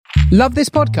Love this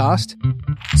podcast?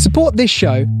 Support this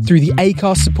show through the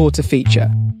Acast supporter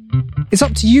feature. It's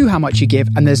up to you how much you give,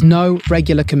 and there's no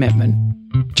regular commitment.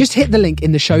 Just hit the link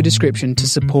in the show description to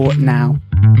support now.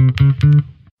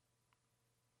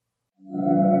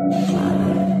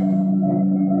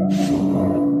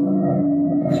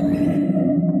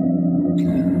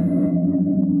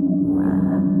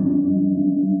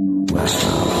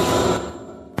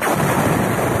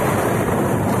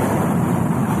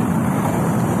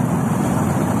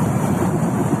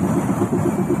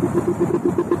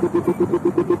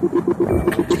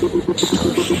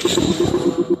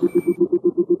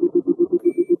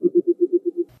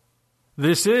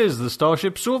 This is the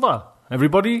Starship Sofa.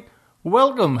 Everybody,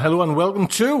 welcome, hello and welcome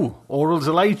to Aural's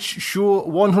Delight Show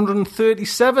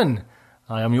 137.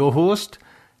 I am your host,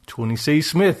 Tony C.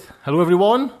 Smith. Hello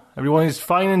everyone. Everyone is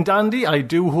fine and dandy, I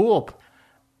do hope.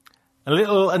 A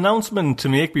little announcement to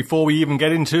make before we even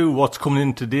get into what's coming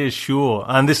in today's show.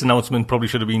 And this announcement probably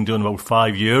should have been done about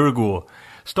 5 years ago.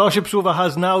 Starship Sofa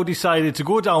has now decided to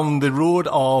go down the road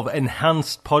of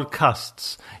enhanced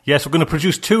podcasts. Yes, we're going to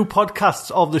produce 2 podcasts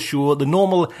of the show, the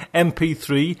normal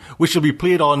MP3, which will be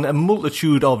played on a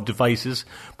multitude of devices,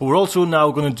 but we're also now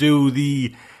going to do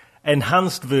the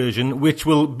enhanced version, which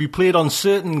will be played on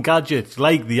certain gadgets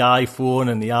like the iPhone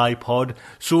and the iPod.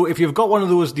 So if you've got one of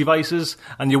those devices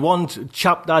and you want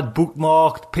chaptered,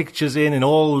 bookmarked pictures in and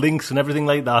all links and everything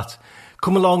like that,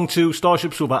 come along to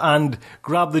Starship Sofa and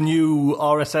grab the new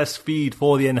RSS feed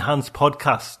for the enhanced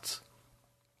podcasts.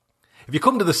 If you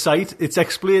come to the site, it's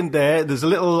explained there. There's a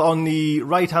little on the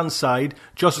right-hand side.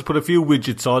 Josh has put a few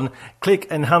widgets on. Click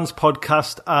Enhanced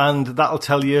Podcast and that'll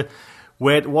tell you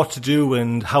what to do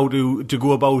and how to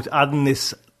go about adding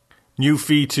this new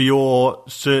feed to your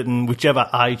certain, whichever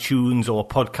iTunes or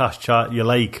podcast chart you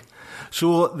like.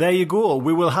 So there you go.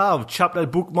 We will have chapter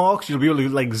bookmarks. You'll be able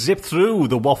to zip through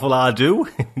the waffle I do.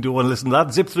 You don't want to listen to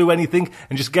that. Zip through anything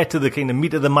and just get to the kind of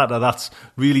meat of the matter that's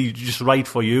really just right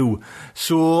for you.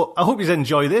 So I hope you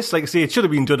enjoy this. Like I say, it should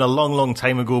have been done a long, long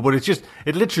time ago, but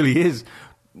it literally is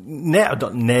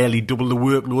not nearly double the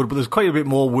workload, but there's quite a bit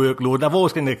more workload. And I've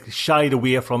always kind of shied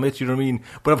away from it, you know what I mean?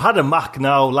 But I've had a Mac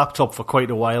laptop for quite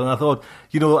a while, and I thought,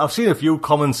 I've seen a few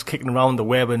comments kicking around the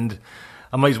web and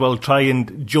I might as well try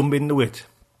and jump into it.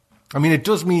 I mean, it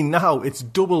does mean now it's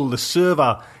double the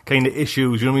server kind of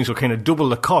issues, you know what I mean? So kind of double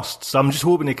the costs. I'm just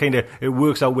hoping it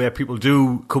works out where people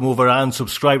do come over and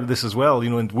subscribe to this as well,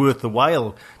 and worth the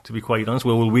while, to be quite honest.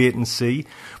 Well, we'll wait and see.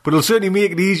 But it'll certainly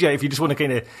make it easier if you just want to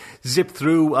kind of zip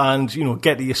through and,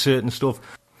 get to your certain stuff.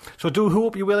 So I do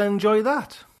hope you will enjoy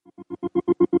that.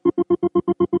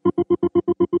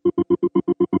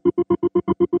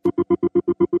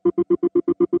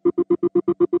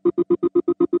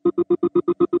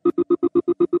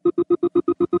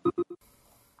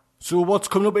 So what's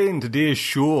coming up in today's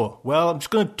show? Well, I'm just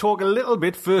going to talk a little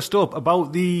bit first up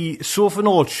about the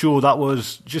Sophanaut show that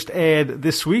was just aired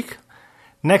this week.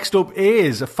 Next up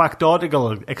is a fact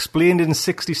article explained in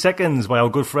 60 seconds by our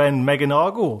good friend Megan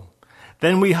Argo.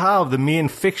 Then we have the main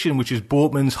fiction, which is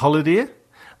Boatman's Holiday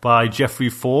by Jeffrey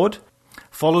Ford,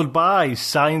 followed by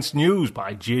Science News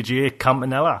by JJ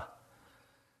Campanella.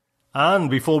 And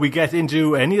before we get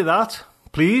into any of that,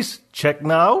 please check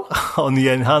now on the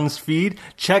enhanced feed.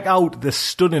 Check out the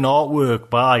stunning artwork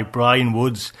by Brian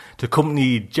Woods to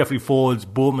accompany Jeffrey Ford's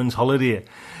Boatman's Holiday.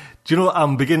 Do you know,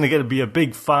 I'm beginning to get to be a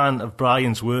big fan of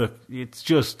Brian's work. It's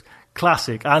just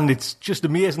classic, and it's just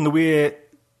amazing the way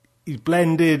he's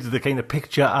blended the kind of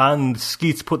picture, and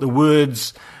Skeets put the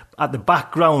words at the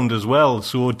background as well.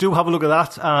 So do have a look at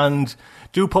that, and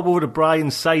do pop over to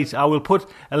Brian's site. I will put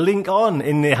a link on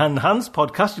in the Enhanced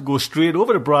podcast to go straight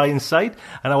over to Brian's site,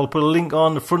 and I will put a link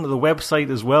on the front of the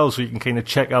website as well, so you can kind of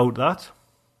check out that.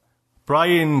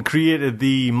 Brian created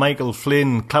the Michael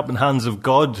Flynn Clapping Hands of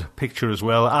God picture as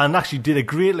well, and actually did a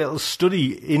great little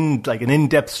study, an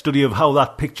in-depth study of how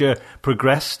that picture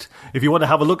progressed. If you want to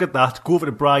have a look at that, go over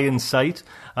to Brian's site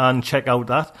and check out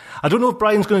that. I don't know if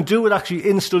Brian's going to do it actually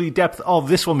in study depth of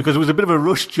this one, because it was a bit of a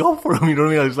rush job for him, you know what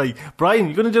I mean? I was like, Brian,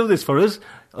 you're going to do this for us?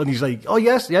 And he's like, oh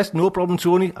yes, no problem,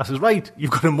 Tony. I says, right,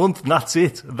 you've got a month and that's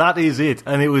it. That is it.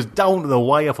 And it was down to the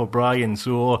wire for Brian.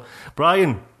 So,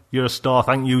 Brian, you're a star.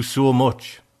 Thank you so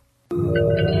much.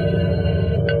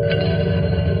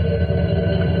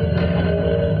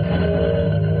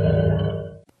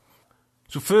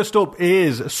 So first up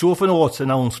is Sophanaut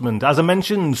announcement. As I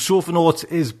mentioned, Sophanaut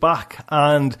is back,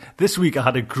 and this week I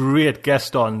had a great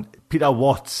guest on, Peter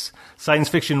Watts, science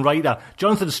fiction writer.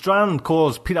 Jonathan Strand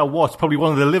calls Peter Watts probably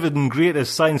one of the living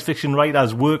greatest science fiction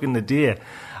writers working the day.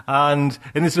 And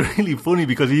it's really funny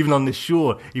because even on this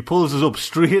show, he pulls us up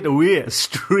straight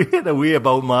away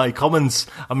about my comments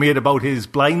I made about his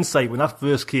Blind Sight when that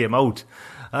first came out.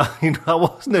 I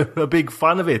wasn't a big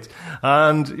fan of it.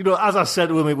 And, as I said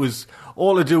to him, it was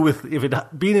all to do with, if it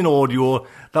had been in audio,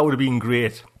 that would have been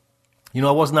great. I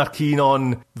wasn't that keen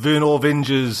on Vern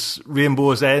Vinge's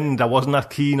Rainbow's End. I wasn't that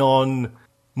keen on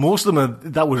most of them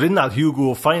that were in that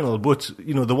Hugo final. But,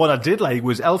 the one I did like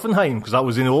was Elfenheim, because that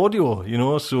was in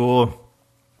audio, so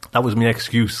that was my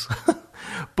excuse.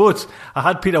 But I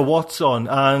had Peter Watts on,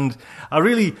 and I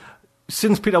really,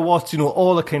 since Peter Watts,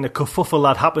 all the kind of kerfuffle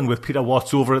that happened with Peter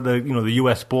Watts over at the, the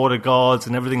US border guards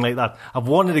and everything like that, I've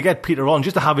wanted to get Peter on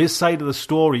just to have his side of the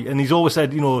story. And he's always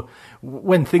said,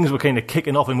 when things were kind of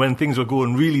kicking off and when things were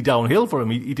going really downhill for him,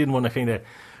 he didn't want to kind of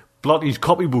blot his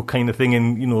copybook kind of thing,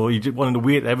 and, he just wanted to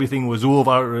wait till everything was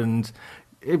over, and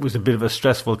it was a bit of a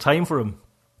stressful time for him.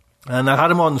 And I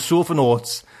had him on Sofa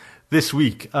Notes this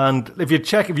week, and if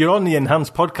you're on the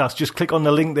Enhanced podcast, just click on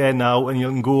the link there now and you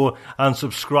can go and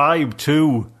subscribe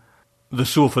to the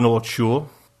Sofa Notes show.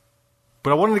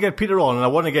 But I wanted to get Peter on, and I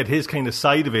want to get his kind of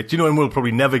side of it, and we'll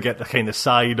probably never get the kind of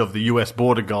side of the US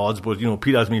border guards, but,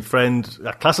 Peter's my friend,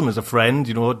 I class him as a friend,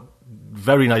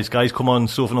 very nice guys, come on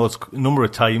Sofa Notes a number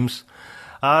of times,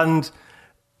 and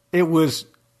it was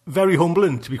very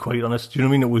humbling, to be quite honest.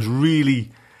 It was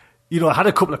really, I had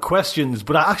a couple of questions,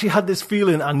 but I actually had this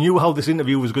feeling I knew how this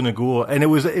interview was going to go, and it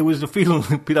was the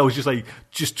feeling Peter was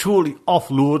just totally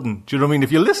offloading. Do you know what I mean?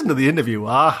 If you listen to the interview,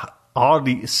 I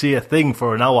hardly say a thing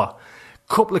for an hour.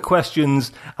 Couple of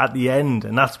questions at the end,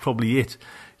 and that's probably it.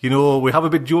 We have a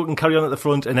bit joke and carry on at the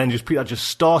front, and then Peter just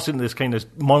starts into this kind of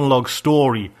monologue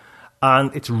story,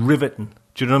 and it's riveting.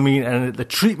 Do you know what I mean? And the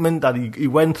treatment that he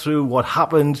went through, what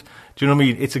happened, do you know what I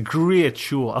mean? It's a great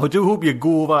show. I do hope you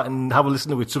go over and have a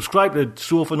listen to it. Subscribe to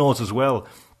Sofa Notes as well.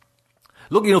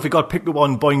 Lucky enough, it got picked up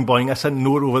on Boing Boing. I sent a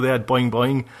note over there at Boing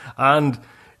Boing, and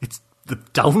the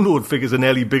download figures are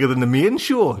nearly bigger than the main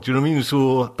show. Do you know what I mean?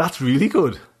 So that's really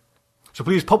good. So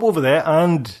please pop over there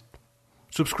and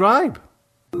subscribe.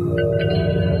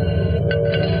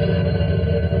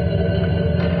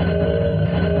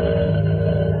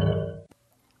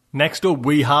 Next up,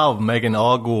 we have Megan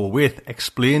Argo with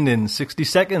Explained in 60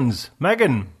 Seconds.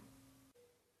 Megan.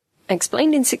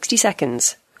 Explained in 60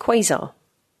 Seconds. Quasar.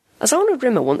 As Arnold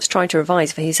Rimmer once tried to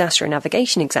revise for his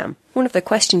astronavigation exam, one of the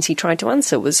questions he tried to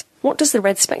answer was, what does the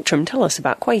red spectrum tell us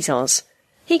about quasars?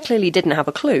 He clearly didn't have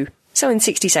a clue, so in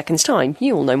 60 seconds' time,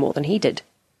 you all know more than he did.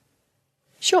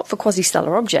 Short for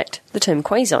quasi-stellar object, the term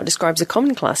quasar describes a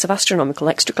common class of astronomical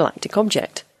extragalactic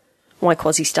object. Why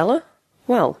quasi-stellar?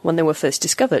 Well, when they were first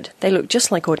discovered, they looked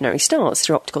just like ordinary stars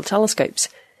through optical telescopes,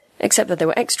 except that they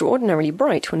were extraordinarily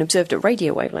bright when observed at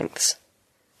radio wavelengths.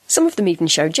 Some of them even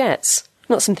show jets,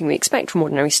 not something we expect from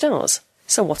ordinary stars,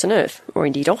 so what on earth, or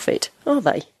indeed off it, are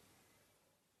they?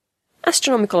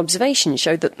 Astronomical observations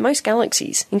showed that most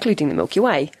galaxies, including the Milky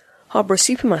Way, harbour a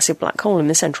supermassive black hole in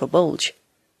the central bulge.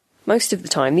 Most of the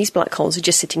time these black holes are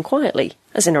just sitting quietly,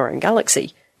 as in our own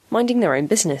galaxy, minding their own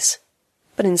business.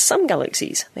 But in some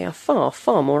galaxies, they are far,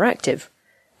 far more active.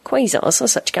 Quasars are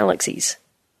such galaxies.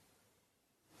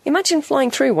 Imagine flying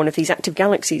through one of these active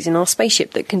galaxies in our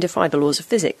spaceship that can defy the laws of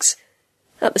physics.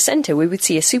 At the centre we would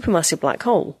see a supermassive black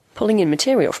hole, pulling in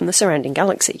material from the surrounding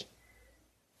galaxy.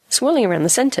 Swirling around the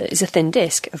centre is a thin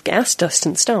disk of gas, dust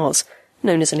and stars,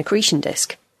 known as an accretion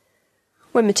disk.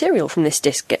 When material from this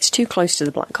disk gets too close to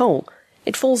the black hole,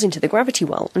 it falls into the gravity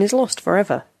well and is lost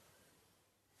forever.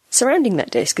 Surrounding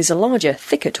that disk is a larger,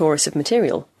 thicker torus of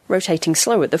material, rotating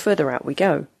slower the further out we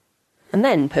go. And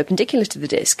then, perpendicular to the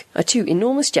disk, are two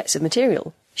enormous jets of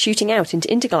material, shooting out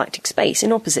into intergalactic space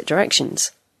in opposite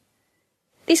directions.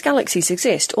 These galaxies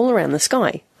exist all around the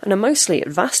sky, and are mostly at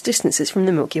vast distances from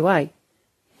the Milky Way.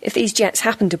 If these jets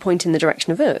happen to point in the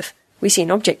direction of Earth, we see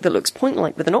an object that looks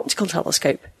point-like with an optical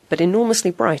telescope, but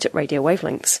enormously bright at radio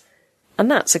wavelengths.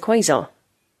 And that's a quasar.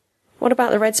 What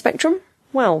about the red spectrum?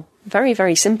 Well, very,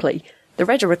 very simply, the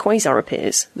redder a quasar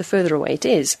appears, the further away it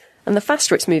is, and the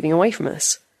faster it's moving away from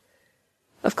us.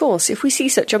 Of course, if we see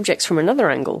such objects from another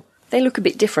angle, they look a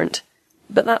bit different,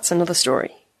 but that's another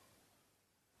story.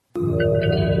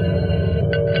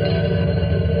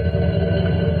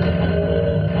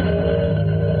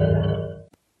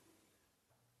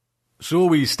 So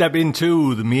we step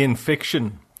into the main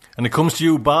fiction, and it comes to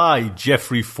you by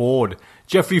Jeffrey Ford.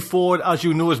 Jeffrey Ford, as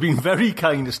you know, has been very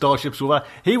kind to Starship Sofa.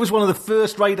 He was one of the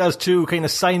first writers to kind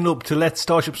of sign up to let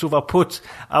Starship Sofa put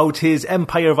out his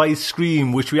Empire of Ice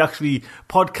Scream, which we actually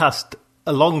podcast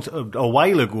a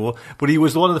while ago, but he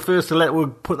was one of the first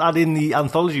to put that in the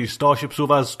anthology, Starship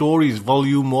Sofa's Stories,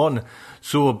 Volume 1.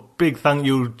 So a big thank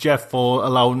you, Jeff, for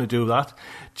allowing to do that.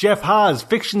 Jeff has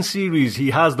fiction series.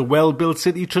 He has the Well-Built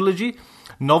City trilogy.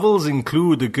 Novels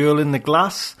include The Girl in the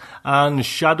Glass and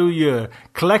Shadow Year.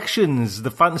 Collections, The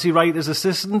Fantasy Writer's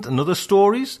Assistant and Other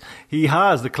Stories. He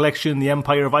has the collection The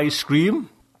Empire of Ice Cream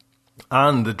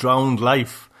and The Drowned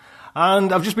Life.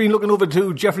 And I've just been looking over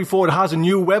to Jeffrey Ford has a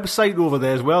new website over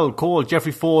there as well called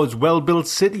Jeffrey Ford's Well-Built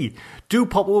City. Do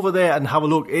pop over there and have a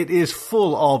look. It is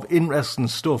full of interesting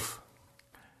stuff.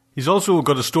 He's also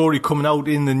got a story coming out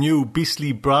in the new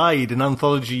Beastly Bride, an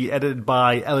anthology edited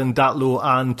by Ellen Datlow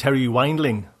and Terry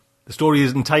Windling. The story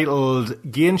is entitled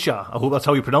Gainsha. I hope that's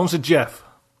how you pronounce it, Jeff.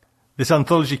 This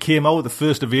anthology came out the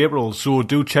 1st of April, so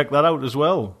do check that out as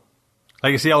well.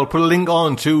 Like I say, I'll put a link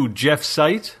on to Jeff's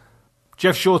site.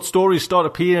 Jeff's short stories start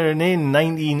appearing in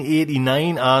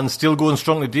 1989 and still going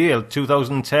strong today,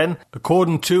 2010.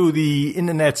 According to the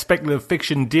Internet Speculative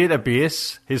Fiction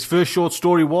Database, his first short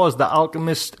story was The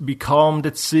Alchemist Becalmed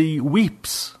at Sea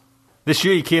Weeps. This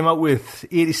year he came out with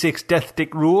 86 Death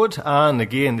Dick Road and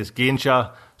again this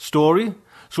Gainsha story.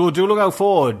 So do look out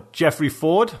for Jeffrey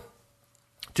Ford.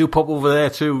 Do pop over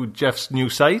there to Jeff's new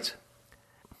site.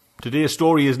 Today's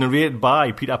story is narrated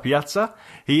by Peter Piazza.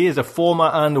 He is a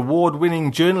former and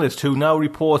award-winning journalist who now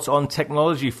reports on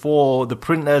technology for the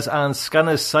printers and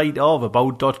scanners site of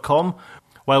About.com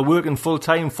while working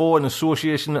full-time for an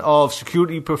association of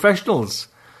security professionals.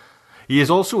 He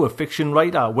is also a fiction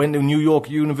writer, went to New York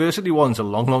University once a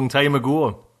long, long time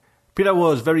ago. Peter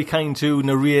was very kind to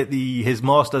narrate his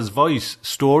Master's Voice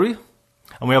story.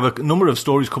 And we have a number of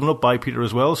stories coming up by Peter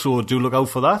as well, so do look out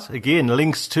for that. Again,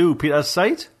 links to Peter's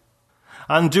site.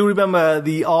 And do remember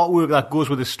the artwork that goes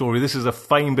with this story. This is a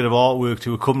fine bit of artwork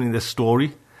to accompany this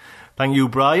story. Thank you,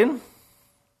 Brian.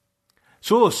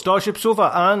 So, Starship Sofa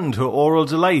and her Aural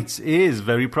Delights is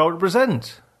very proud to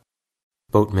present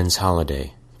Boatman's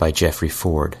Holiday by Jeffrey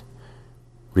Ford.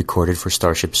 Recorded for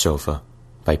Starship Sofa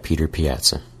by Peter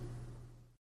Piazza.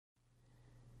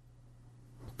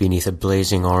 Beneath a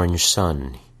blazing orange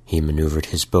sun, he maneuvered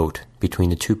his boat between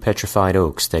the two petrified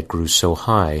oaks that grew so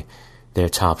high their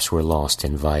tops were lost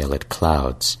in violet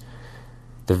clouds.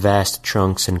 The vast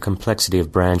trunks and complexity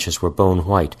of branches were bone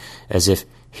white, as if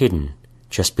hidden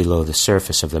just below the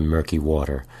surface of the murky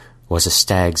water was a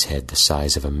stag's head the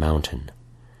size of a mountain.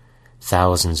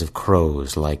 Thousands of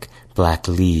crows, like black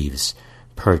leaves,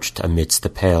 perched amidst the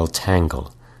pale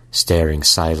tangle, staring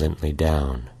silently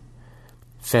down.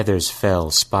 Feathers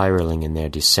fell spiraling in their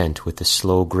descent with the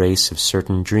slow grace of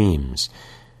certain dreams,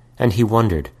 and he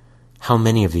wondered how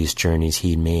many of these journeys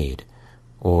he'd made,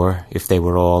 or if they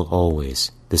were all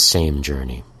always the same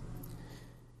journey.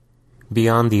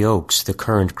 Beyond the oaks, the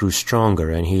current grew stronger,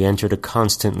 and he entered a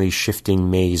constantly shifting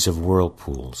maze of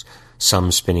whirlpools,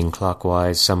 some spinning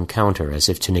clockwise, some counter, as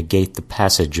if to negate the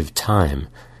passage of time.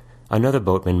 Another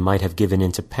boatman might have given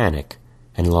into panic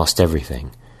and lost everything,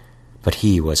 but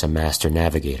he was a master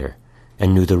navigator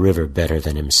and knew the river better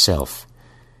than himself.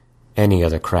 Any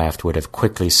other craft would have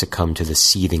quickly succumbed to the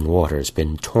seething waters,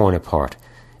 been torn apart,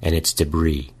 and its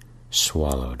debris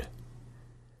swallowed.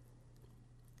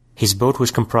 His boat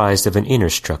was comprised of an inner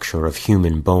structure of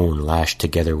human bone lashed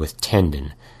together with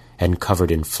tendon and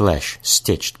covered in flesh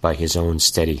stitched by his own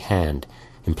steady hand,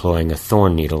 employing a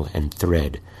thorn needle and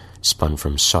thread spun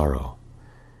from sorrow.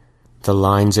 The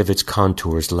lines of its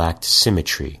contours lacked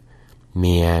symmetry,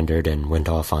 meandered and went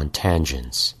off on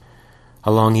tangents.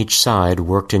 Along each side,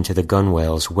 worked into the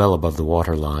gunwales well above the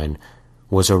waterline,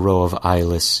 was a row of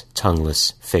eyeless,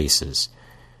 tongueless faces.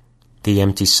 The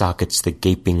empty sockets, the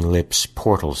gaping lips,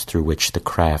 portals through which the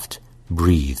craft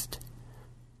breathed.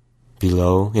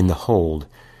 Below, in the hold,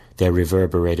 there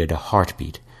reverberated a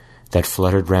heartbeat that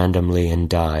fluttered randomly and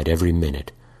died every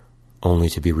minute, only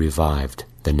to be revived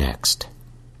the next.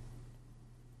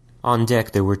 On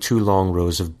deck there were 2 long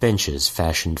rows of benches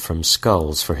fashioned from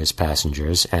skulls for his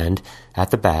passengers, and,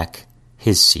 at the back,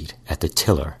 his seat at the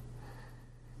tiller.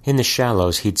 In the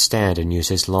shallows he'd stand and use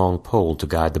his long pole to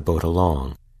guide the boat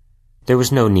along. There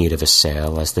was no need of a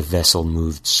sail, as the vessel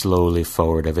moved slowly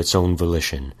forward of its own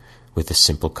volition, with a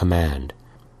simple command.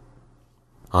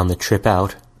 On the trip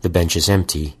out, the benches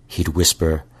empty, he'd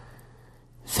whisper,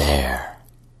 "There."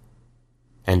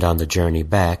 And on the journey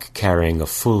back, carrying a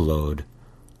full load,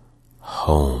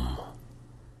 "Home."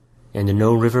 And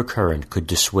no river current could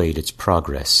dissuade its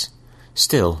progress.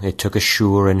 Still, it took a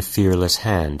sure and fearless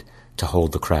hand to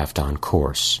hold the craft on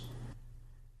course.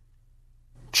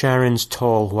 Charon's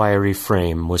tall, wiry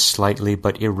frame was slightly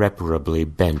but irreparably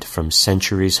bent from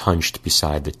centuries hunched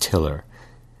beside the tiller.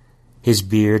 His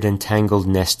beard and tangled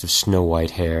nest of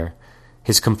snow-white hair,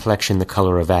 his complexion the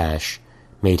color of ash,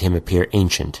 made him appear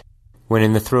ancient. When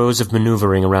in the throes of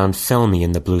maneuvering around Felmy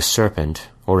in the Blue Serpent,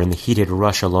 or in the heated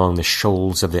rush along the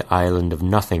shoals of the Island of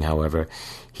Nothing, however,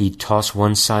 he'd toss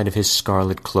one side of his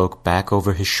scarlet cloak back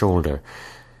over his shoulder,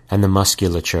 and the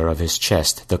musculature of his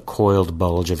chest, the coiled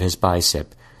bulge of his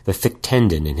bicep, the thick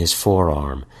tendon in his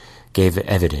forearm, gave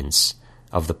evidence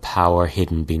of the power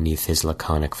hidden beneath his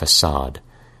laconic facade.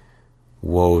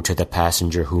 Woe to the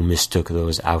passenger who mistook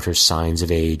those outer signs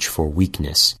of age for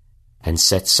weakness, and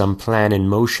set some plan in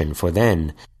motion, for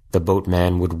then the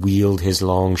boatman would wield his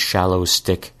long, shallow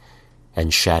stick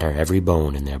and shatter every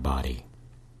bone in their body.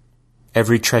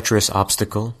 Every treacherous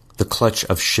obstacle, the clutch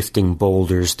of shifting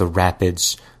boulders, the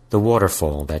rapids, the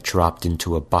waterfall that dropped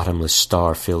into a bottomless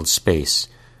star-filled space,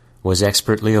 was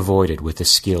expertly avoided with a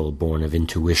skill born of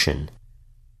intuition.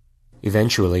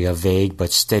 Eventually a vague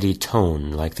but steady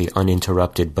tone like the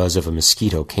uninterrupted buzz of a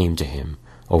mosquito came to him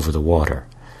over the water,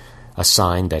 a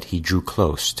sign that he drew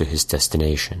close to his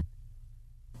destination.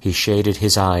 He shaded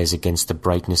his eyes against the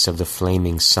brightness of the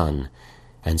flaming sun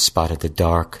and spotted the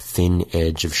dark, thin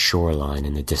edge of shoreline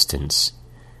in the distance.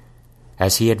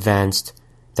 As he advanced,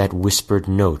 that whispered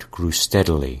note grew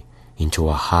steadily into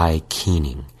a high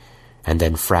keening, and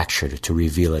then fractured to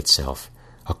reveal itself,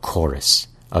 a chorus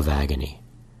of agony.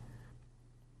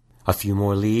 A few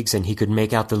more leagues and he could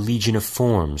make out the legion of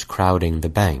forms crowding the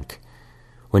bank.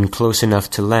 When close enough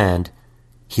to land,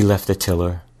 he left the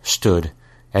tiller, stood,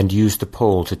 and used the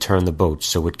pole to turn the boat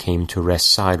so it came to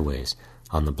rest sideways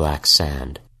on the black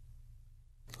sand.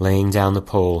 Laying down the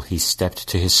pole, he stepped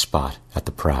to his spot at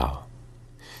the prow.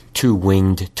 Two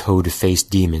winged, toad-faced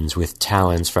demons with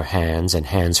talons for hands and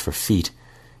hands for feet,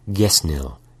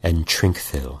 Gesnil and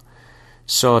Trinkthyl,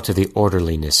 saw to the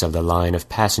orderliness of the line of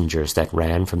passengers that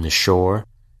ran from the shore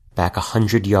back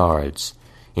 100 yards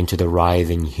into the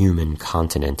writhing human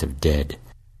continent of dead.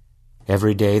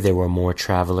 Every day there were more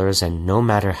travelers, and no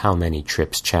matter how many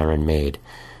trips Charon made,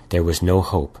 there was no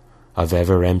hope of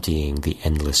ever emptying the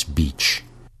endless beach.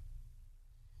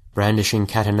 Brandishing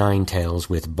cat-o'-nine-tails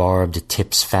with barbed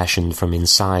tips fashioned from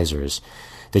incisors,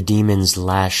 the demons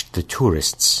lashed the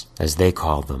tourists, as they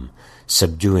called them,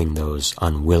 subduing those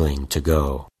unwilling to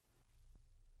go.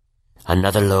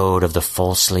 "Another load of the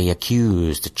falsely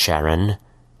accused, Charon,"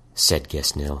 said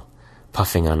Gesnil,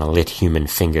 puffing on a lit human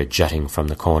finger jutting from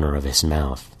the corner of his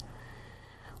mouth.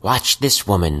 "Watch this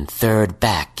woman, third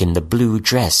back in the blue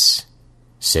dress,"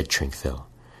 said Trinkthyl.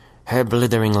 "Her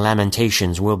blithering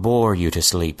lamentations will bore you to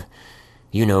sleep.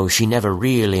 You know she never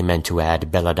really meant to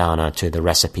add belladonna to the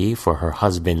recipe for her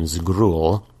husband's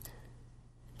gruel."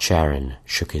 Charon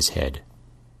shook his head.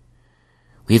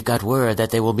 "We've got word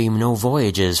that there will be no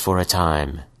voyages for a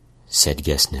time," said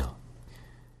Gesnil.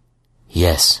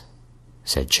 "Yes,"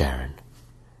 said Charon.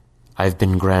 "I've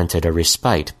been granted a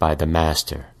respite by the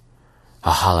Master,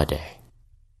 a holiday."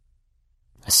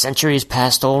 "A century's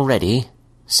passed already,"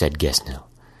 said Gesnil.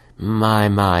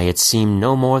 My, it seemed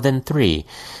no more than 3.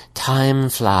 Time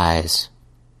flies."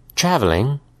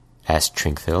 "Traveling?" asked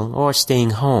Trinkthyl, "or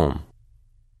staying home?"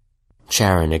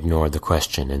 Charon ignored the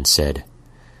question and said,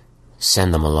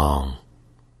 "Send them along."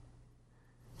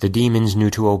 The demons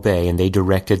knew to obey, and they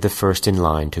directed the first in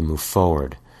line to move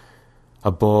forward.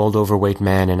 A bald, overweight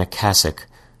man in a cassock,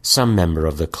 some member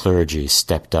of the clergy,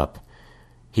 stepped up.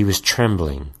 He was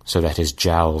trembling so that his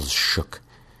jowls shook.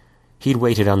 He'd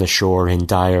waited on the shore in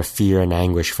dire fear and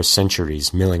anguish for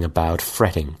centuries, milling about,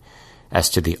 fretting as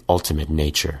to the ultimate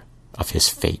nature of his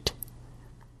fate.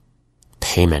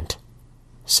 "Payment,"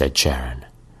 said Charon.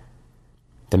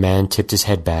 The man tipped his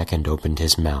head back and opened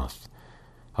his mouth.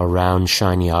 A round,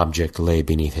 shiny object lay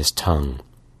beneath his tongue.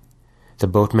 The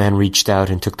boatman reached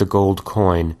out and took the gold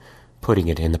coin, putting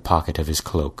it in the pocket of his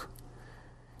cloak.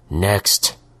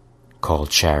 "Next,"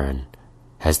 called Charon,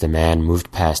 as the man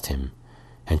moved past him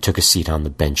and took a seat on the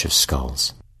bench of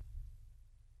skulls.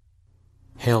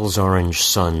 Hell's orange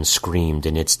sun screamed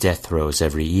in its death throes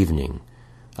every evening,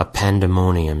 a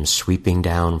pandemonium sweeping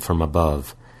down from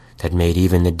above that made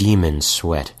even the demons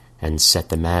sweat and set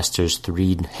the Master's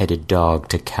 3-headed dog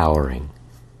to cowering.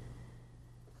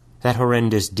 That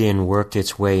horrendous din worked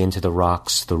its way into the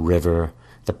rocks, the river,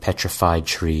 the petrified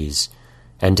trees,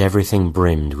 and everything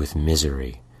brimmed with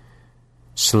misery.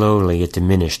 Slowly it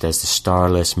diminished as the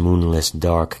starless, moonless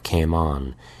dark came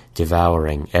on,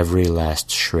 devouring every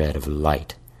last shred of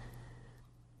light.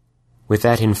 With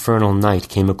that infernal night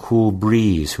came a cool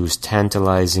breeze whose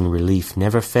tantalizing relief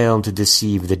never failed to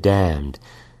deceive the damned,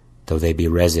 though they be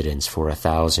residents for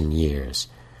 1,000 years,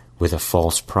 with a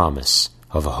false promise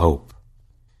of a hope.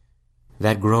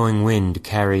 That growing wind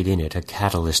carried in it a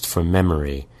catalyst for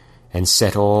memory, and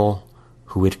set all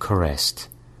who it caressed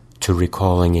to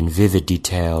recalling in vivid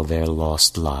detail their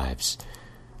lost lives,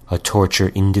 a torture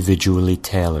individually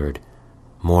tailored,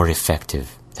 more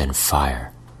effective than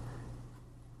fire.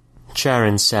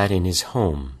 Charon sat in his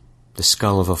home, the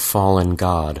skull of a fallen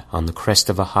god on the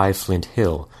crest of a high flint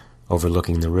hill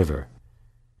overlooking the river.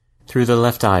 Through the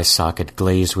left eye socket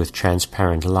glazed with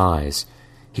transparent lies,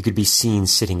 he could be seen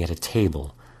sitting at a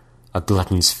table, a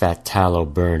glutton's fat tallow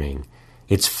burning,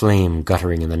 its flame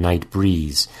guttering in the night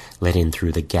breeze let in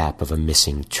through the gap of a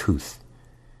missing tooth.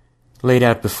 Laid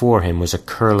out before him was a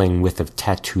curling width of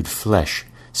tattooed flesh,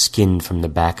 skinned from the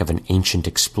back of an ancient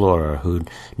explorer who'd,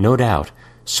 no doubt,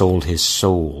 sold his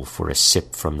soul for a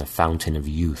sip from the fountain of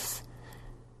youth.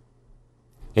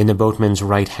 In the boatman's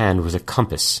right hand was a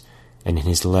compass, and in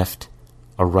his left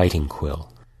a writing quill.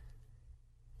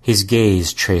 His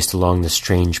gaze traced along the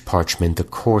strange parchment the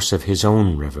course of his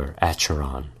own river,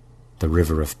 Acheron, the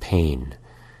river of pain,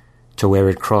 to where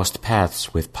it crossed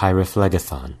paths with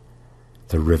Pyriphlegethon,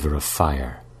 the river of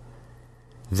fire.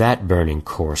 That burning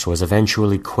course was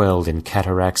eventually quelled in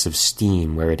cataracts of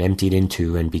steam where it emptied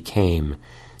into and became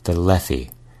the Lethe,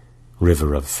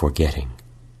 river of forgetting.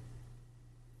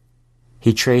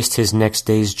 He traced his next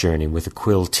day's journey with a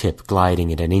quill tip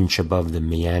gliding at an inch above the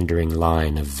meandering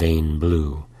line of vein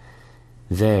blue.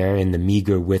 There, in the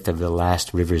meager width of the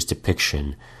last river's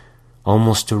depiction,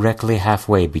 almost directly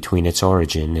halfway between its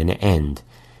origin and end,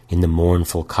 in the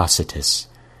mournful Cocytus,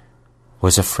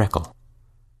 was a freckle.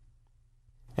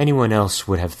 Anyone else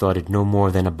would have thought it no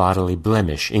more than a bodily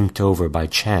blemish inked over by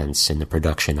chance in the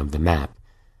production of the map.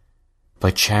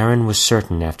 But Charon was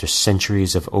certain, after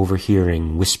centuries of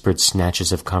overhearing whispered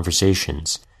snatches of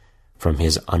conversations from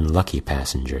his unlucky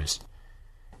passengers,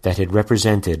 that it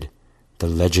represented the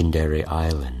legendary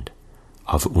island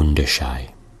of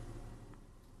Undashai.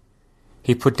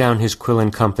 He put down his quill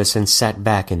and compass and sat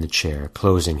back in the chair,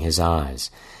 closing his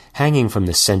eyes. Hanging from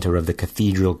the center of the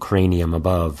cathedral cranium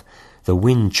above, the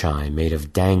wind chime made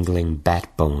of dangling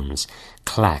bat bones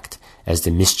clacked as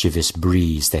the mischievous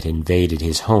breeze that invaded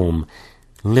his home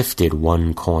lifted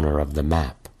one corner of the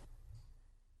map.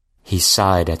 He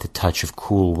sighed at the touch of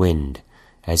cool wind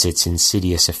as its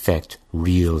insidious effect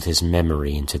reeled his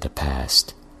memory into the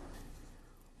past.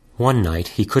 One night,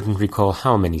 he couldn't recall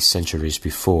how many centuries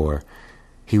before,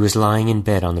 he was lying in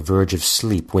bed on the verge of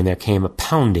sleep when there came a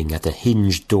pounding at the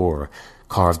hinged door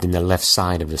carved in the left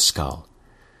side of the skull.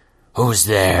 "Who's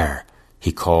there?"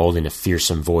 he called in a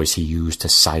fearsome voice he used to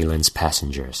silence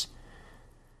passengers.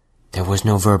 There was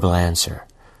no verbal answer,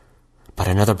 but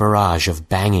another barrage of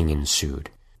banging ensued.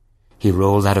 He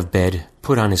rolled out of bed,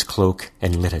 put on his cloak,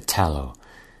 and lit a tallow.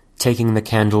 Taking the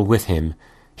candle with him,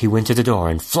 he went to the door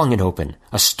and flung it open.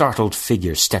 A startled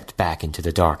figure stepped back into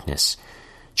the darkness.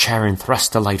 Charon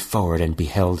thrust the light forward and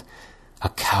beheld a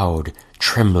cowed,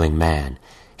 trembling man,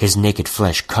 his naked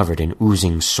flesh covered in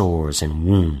oozing sores and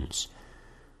wounds.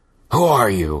 "Who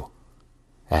are you?"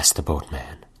 asked the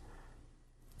boatman.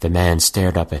 The man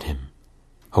stared up at him,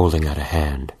 holding out a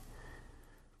hand.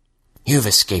 "You've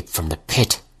escaped from the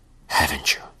pit,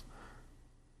 haven't you?"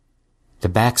 The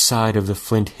backside of the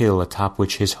flint hill atop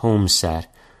which his home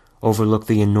sat overlooked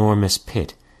the enormous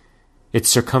pit, its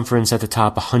circumference at the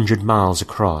top 100 miles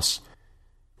across.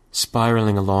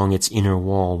 Spiraling along its inner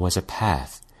wall was a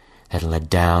path that led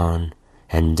down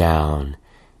and down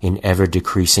in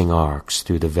ever-decreasing arcs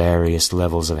through the various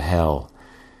levels of hell,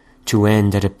 to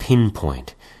end at a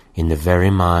pinpoint in the very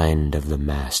mind of the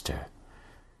master.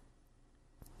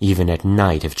 Even at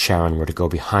night, if Charon were to go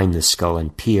behind the skull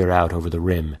and peer out over the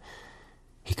rim,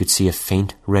 he could see a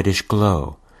faint reddish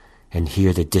glow and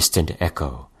hear the distant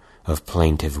echo of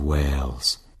plaintive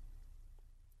wails.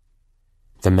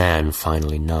 The man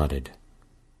finally nodded.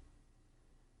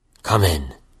 "Come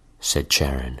in," said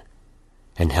Charon,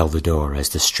 and held the door as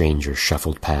the stranger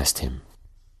shuffled past him.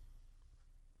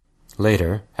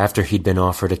 Later, after he'd been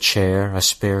offered a chair, a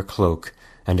spare cloak,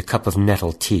 and a cup of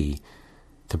nettle tea,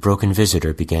 the broken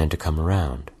visitor began to come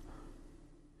around.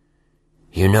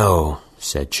 "You know,"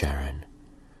 said Charon,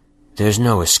 "there's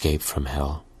no escape from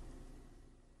hell."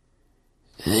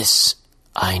 "This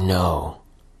I know,"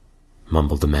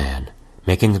 mumbled the man,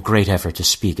 making a great effort to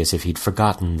speak as if he'd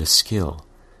forgotten the skill.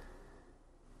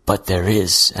 "But there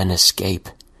is an escape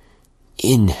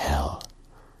in hell."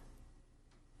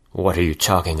 "What are you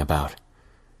talking about?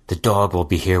 The dog will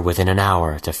be here within an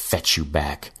hour to fetch you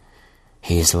back.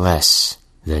 He's less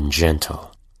than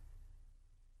gentle."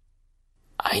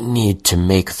 "I need to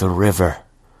make the river,"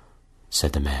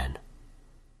 said the man.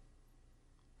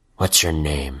 "What's your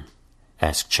name?"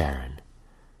 asked Charon.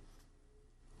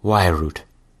 "Wairoot,"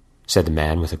 said the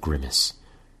man with a grimace.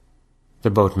 The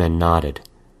boatman nodded.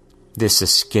 "This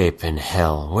escape in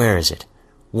hell, where is it?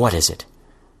 What is it?"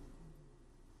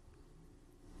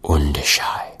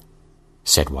 "Undashai,"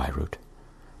 said Wairoot.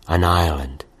 "An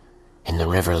island in the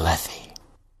river Lethe."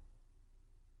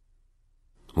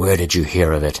 "Where did you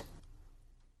hear of it?"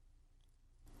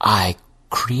 "I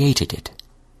created it,"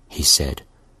 he said,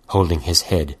 holding his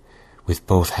head with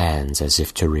both hands as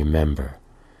if to remember.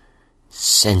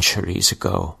 "Centuries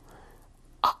ago,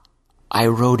 I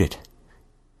wrote it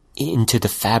into the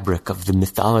fabric of the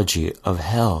mythology of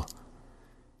hell."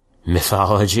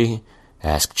 "Mythology?"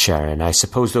 asked Charon. "I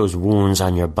suppose those wounds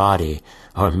on your body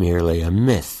are merely a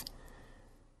myth."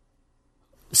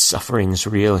 "Suffering's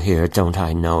real here, don't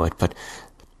I know it, but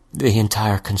the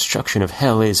entire construction of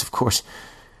hell is, of course,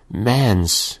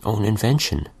 man's own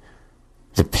invention.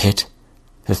 The pit,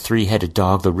 the three-headed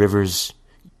dog, the rivers,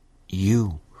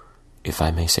 you, if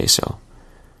I may say so,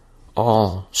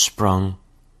 all sprung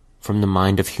from the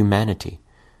mind of humanity,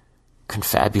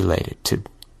 confabulated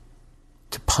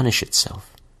to punish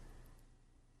itself."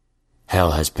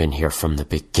 "Hell has been here from the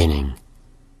beginning,"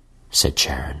 said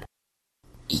Charon.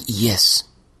 "Yes,"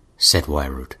 said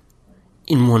Wairoot,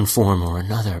 "in one form or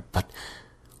another, but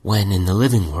when in the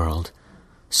living world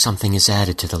something is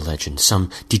added to the legend, some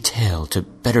detail to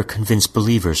better convince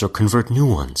believers or convert new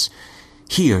ones,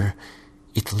 here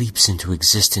it leaps into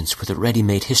existence with a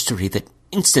ready-made history that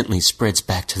instantly spreads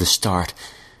back to the start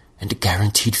and a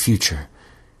guaranteed future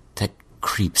that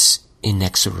creeps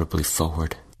inexorably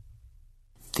forward."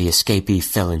 The escapee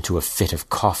fell into a fit of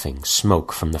coughing,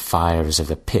 smoke from the fires of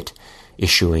the pit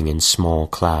issuing in small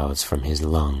clouds from his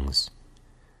lungs.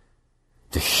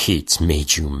 "The heat's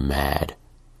made you mad,"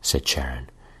 said Charon.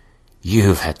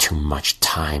 "You've had too much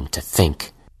time to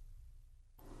think."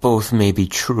 "Both may be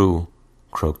true,"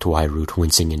 croaked Wairoot,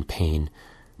 wincing in pain.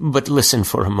 "But listen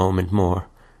for a moment more.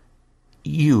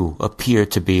 You appear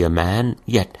to be a man,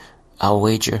 yet, I'll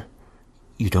wager,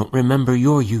 you don't remember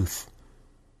your youth.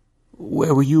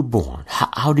 Where were you born?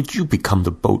 How did you become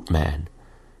the boatman?"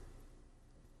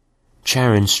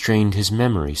 Charon strained his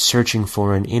memory, searching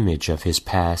for an image of his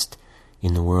past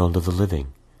in the world of the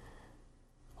living.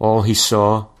 All he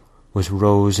saw was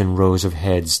rows and rows of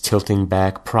heads tilting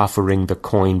back, proffering the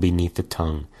coin beneath the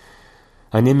tongue.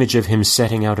 An image of him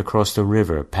setting out across the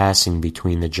river, passing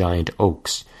between the giant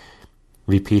oaks,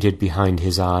 repeated behind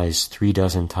his eyes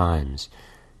 36 times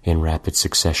in rapid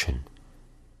succession.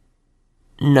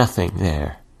 "Nothing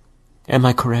there. Am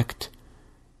I correct?"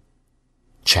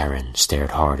 Charon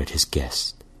stared hard at his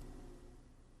guest.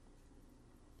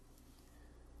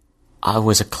 "I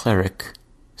was a cleric,"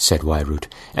 said Wairoot,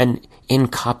 "and in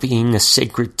copying a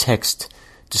sacred text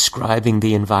describing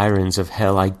the environs of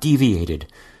hell, I deviated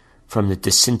from the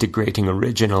disintegrating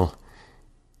original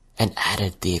and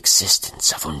added the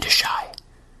existence of Undashai.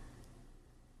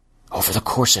 Over the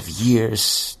course of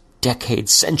years,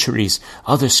 decades, centuries,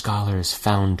 other scholars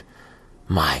found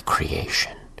my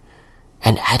creation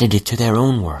and added it to their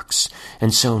own works,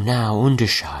 and so now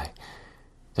Undashai,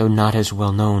 though not as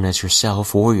well known as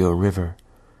yourself or your river,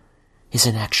 is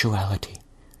an actuality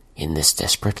in this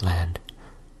desperate land."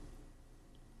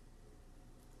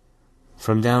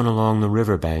 From down along the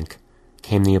riverbank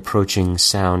came the approaching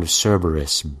sound of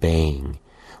Cerberus baying.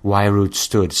 Wairoot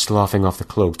stood, sloughing off the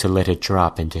cloak to let it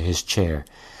drop into his chair.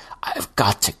 "I've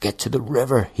got to get to the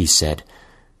river," he said.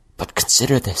 "But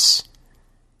consider this.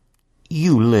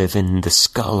 You live in the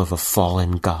skull of a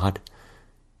fallen god.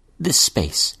 This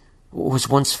space was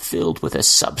once filled with a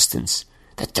substance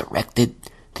that directed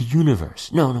the universe.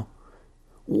 No,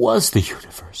 was the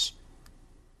universe.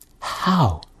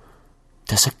 How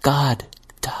does a god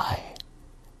die?"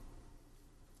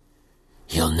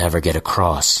 "You'll never get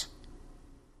across,"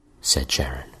 said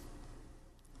Charon.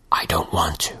 "I don't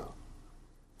want to.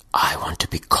 I want to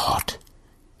be caught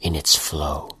in its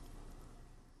flow.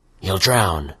 You'll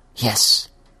drown. Yes,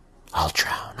 I'll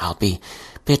drown. I'll be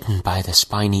bitten by the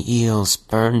spiny eels,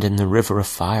 burned in the river of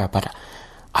fire, but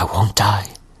I won't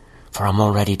die, for I'm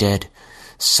already dead.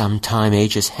 Sometime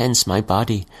ages hence my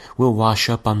body will wash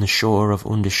up on the shore of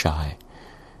Undashai,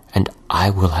 and I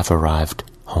will have arrived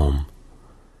home.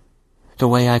 The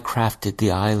way I crafted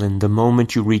the island, the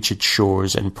moment you reach its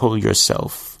shores and pull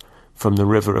yourself from the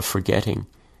river of forgetting,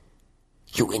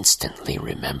 you instantly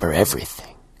remember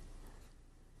everything."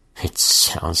 "It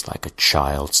sounds like a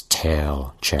child's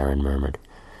tale," Charon murmured.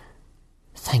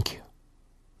 "Thank you,"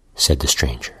 said the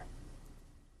stranger.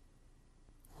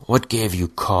 "What gave you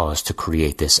cause to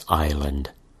create this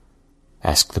island?"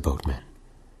 asked the boatman.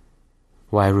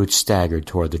 Wairoot staggered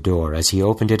toward the door. As he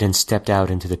opened it and stepped out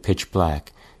into the pitch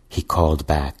black, he called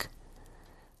back,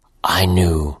 I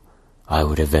knew I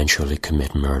would eventually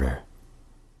commit murder.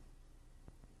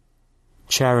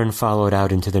 Charon followed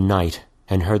out into the night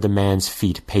and heard the man's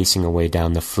feet pacing away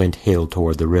down the flint hill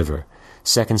toward the river.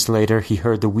 Seconds later, he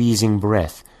heard the wheezing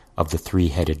breath of the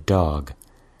three-headed dog.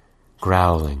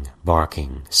 Growling,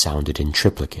 barking sounded in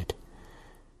triplicate.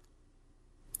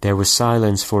 There was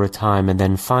silence for a time, and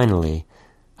then finally,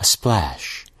 a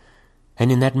splash.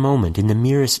 And in that moment, in the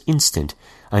merest instant,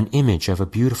 an image of a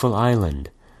beautiful island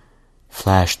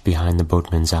flashed behind the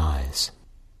boatman's eyes.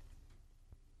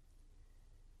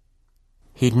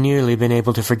 He'd nearly been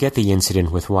able to forget the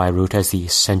incident with Wairut as the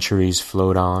centuries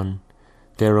flowed on,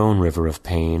 their own river of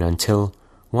pain, until,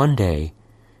 one day,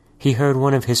 he heard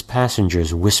one of his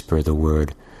passengers whisper the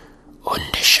word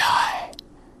Undishai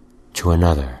to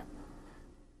another.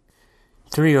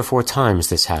 3 or 4 times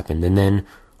this happened, and then,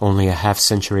 only a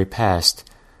half-century past,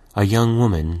 a young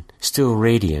woman, still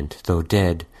radiant, though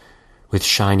dead, with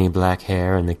shiny black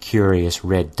hair and the curious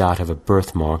red dot of a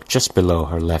birthmark just below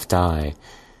her left eye,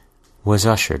 was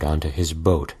ushered onto his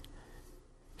boat.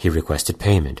 He requested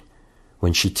payment.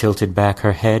 When she tilted back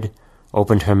her head,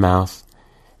 opened her mouth,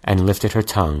 and lifted her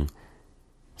tongue,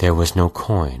 there was no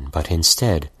coin, but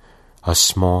instead a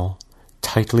small,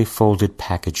 tightly folded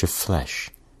package of flesh.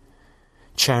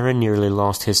 Charon nearly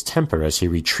lost his temper as he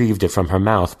retrieved it from her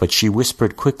mouth, but she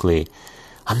whispered quickly,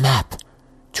 "A map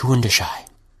to Undishai."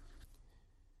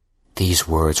 These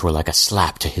words were like a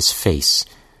slap to his face.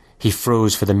 He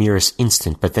froze for the merest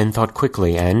instant, but then thought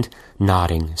quickly and,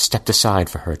 nodding, stepped aside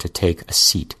for her to take a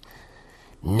seat.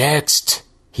 "Next!"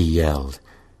 he yelled,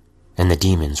 and the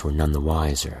demons were none the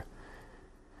wiser.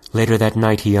 Later that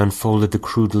night he unfolded the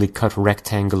crudely cut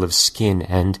rectangle of skin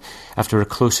and, after a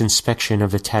close inspection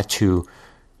of the tattoo,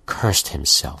 cursed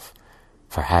himself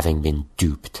for having been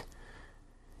duped.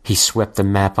 He swept the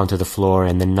map onto the floor,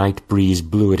 and the night breeze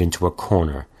blew it into a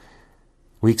corner.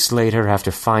 Weeks later,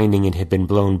 after finding it had been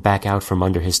blown back out from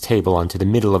under his table onto the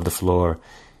middle of the floor,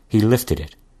 he lifted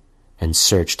it and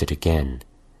searched it again.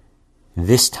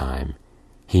 This time,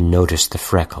 he noticed the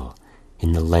freckle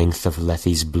in the length of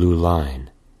Lethy's blue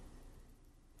line,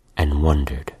 and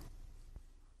wondered.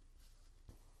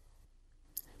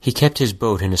 He kept his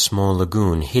boat in a small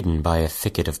lagoon hidden by a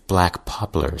thicket of black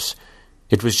poplars.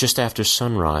 It was just after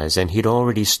sunrise, and he'd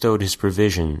already stowed his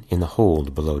provision in the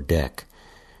hold below deck.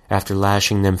 After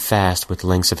lashing them fast with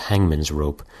lengths of hangman's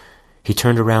rope, he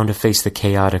turned around to face the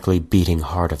chaotically beating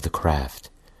heart of the craft.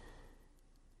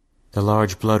 The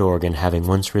large blood organ, having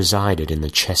once resided in the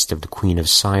chest of the Queen of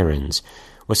Sirens,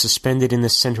 was suspended in the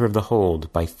center of the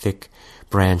hold by thick,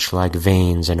 branch-like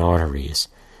veins and arteries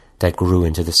that grew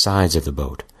into the sides of the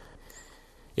boat.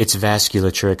 Its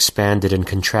vasculature expanded and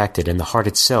contracted, and the heart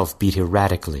itself beat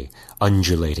erratically,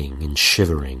 undulating and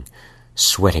shivering,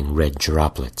 sweating red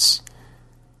droplets.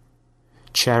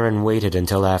 Charon waited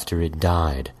until after it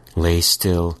died, lay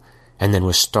still, and then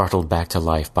was startled back to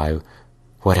life by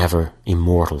whatever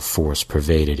immortal force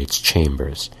pervaded its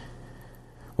chambers.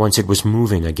 Once it was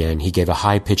moving again, he gave a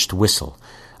high-pitched whistle,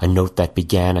 a note that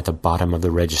began at the bottom of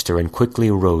the register and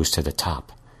quickly rose to the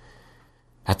top.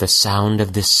 At the sound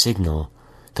of this signal,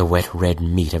 the wet red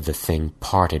meat of the thing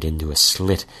parted into a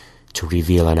slit to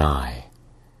reveal an eye.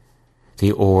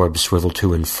 The orb swiveled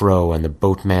to and fro, and the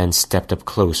boatman stepped up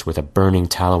close with a burning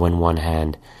tallow in one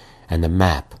hand and the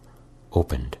map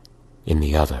opened in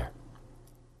the other.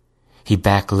 He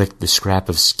backlicked the scrap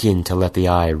of skin to let the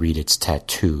eye read its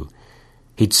tattoo.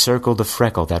 He'd circled the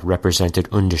freckle that represented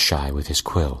Undishai with his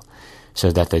quill,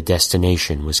 so that the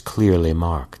destination was clearly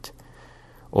marked.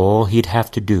 All he'd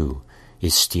have to do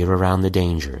is steer around the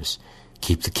dangers,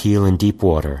 keep the keel in deep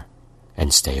water,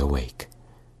 and stay awake.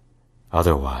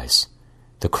 Otherwise,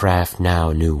 the craft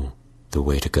now knew the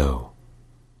way to go.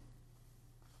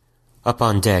 Up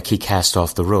on deck he cast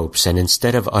off the ropes, and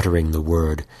instead of uttering the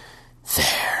word,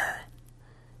 "There,"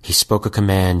 he spoke a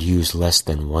command used less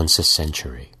than once a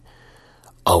century.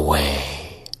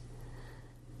 "Away."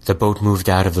 The boat moved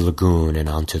out of the lagoon and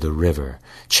onto the river.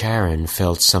 Charon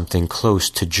felt something close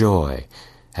to joy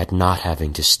at not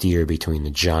having to steer between the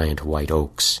giant white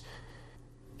oaks.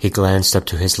 He glanced up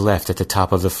to his left at the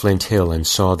top of the flint hill and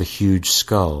saw the huge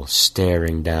skull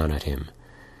staring down at him.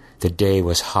 The day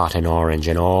was hot and orange,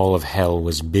 and all of hell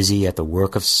was busy at the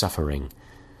work of suffering.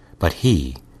 But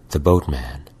he, the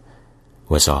boatman,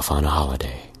 was off on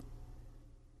holiday.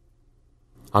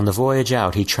 On the voyage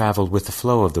out, he traveled with the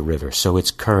flow of the river, so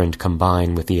its current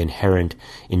combined with the inherent,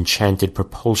 enchanted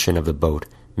propulsion of the boat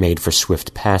made for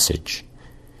swift passage.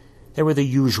 There were the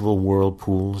usual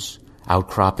whirlpools,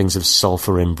 outcroppings of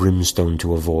sulfur and brimstone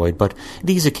to avoid, but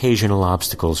these occasional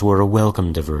obstacles were a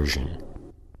welcome diversion.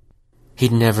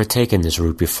 He'd never taken this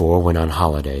route before when on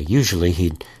holiday. Usually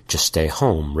he'd just stay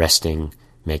home, resting,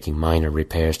 making minor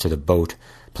repairs to the boat,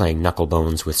 playing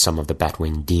knucklebones with some of the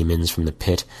bat-winged demons from the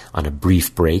pit on a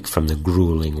brief break from the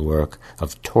grueling work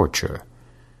of torture.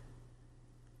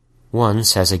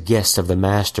 Once, as a guest of the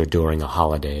master during a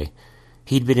holiday,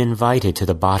 he'd been invited to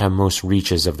the bottommost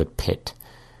reaches of the pit,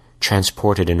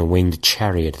 transported in a winged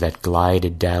chariot that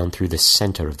glided down through the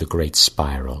center of the great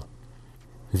spiral.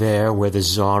 There, where the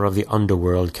Tsar of the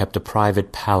underworld kept a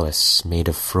private palace made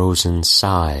of frozen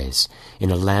sighs, in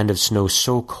a land of snow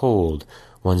so cold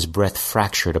one's breath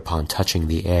fractured upon touching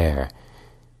the air,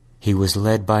 he was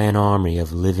led by an army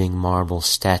of living marble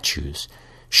statues,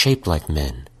 shaped like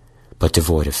men, but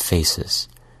devoid of faces,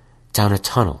 down a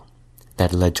tunnel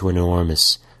that led to an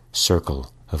enormous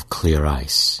circle of clear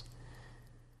ice.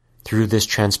 Through this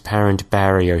transparent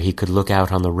barrier he could look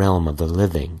out on the realm of the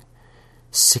living.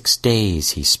 6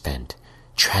 days he spent,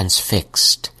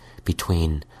 transfixed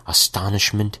between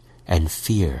astonishment and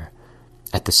fear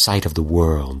at the sight of the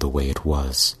world the way it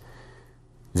was.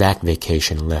 That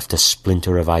vacation left a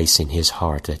splinter of ice in his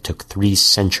heart that took 3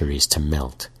 centuries to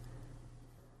melt.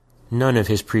 None of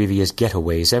his previous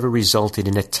getaways ever resulted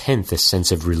in a tenth the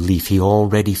sense of relief he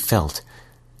already felt,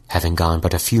 having gone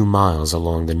but a few miles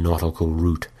along the nautical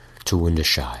route to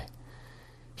Windashai.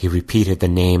 He repeated the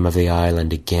name of the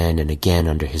island again and again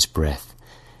under his breath,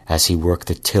 as he worked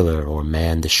the tiller or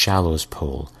manned the shallows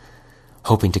pole,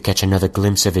 hoping to catch another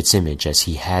glimpse of its image as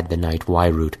he had the night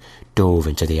Wairut dove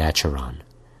into the Acheron.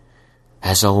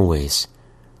 As always,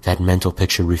 that mental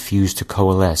picture refused to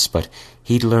coalesce, but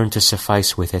he'd learned to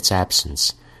suffice with its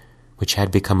absence, which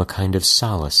had become a kind of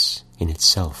solace in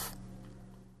itself.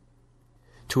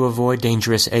 To avoid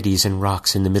dangerous eddies and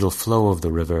rocks in the middle flow of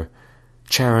the river,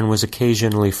 Charon was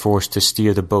occasionally forced to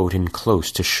steer the boat in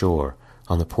close to shore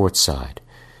on the port side.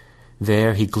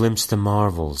 There he glimpsed the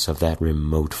marvels of that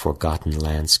remote, forgotten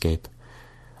landscape,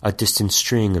 a distant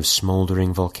string of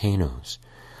smoldering volcanoes,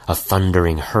 a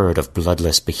thundering herd of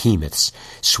bloodless behemoths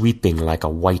sweeping like a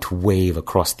white wave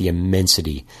across the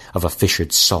immensity of a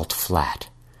fissured salt flat,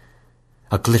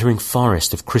 a glittering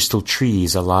forest of crystal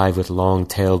trees alive with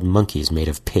long-tailed monkeys made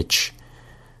of pitch.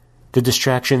 The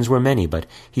distractions were many, but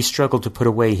he struggled to put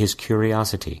away his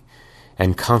curiosity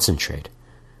and concentrate,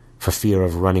 for fear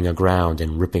of running aground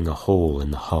and ripping a hole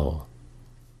in the hull.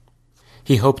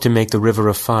 He hoped to make the river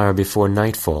of fire before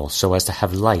nightfall so as to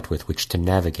have light with which to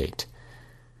navigate.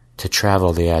 To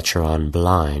travel the Acheron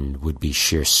blind would be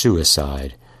sheer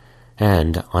suicide,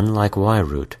 and, unlike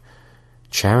Wairut,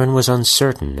 Charon was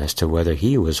uncertain as to whether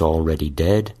he was already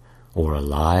dead or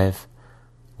alive,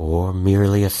 or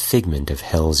merely a figment of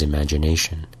hell's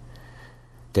imagination.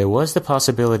 There was the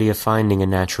possibility of finding a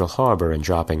natural harbor and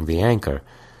dropping the anchor,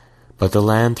 but the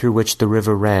land through which the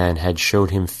river ran had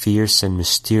showed him fierce and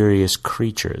mysterious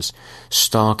creatures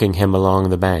stalking him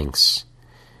along the banks,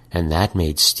 and that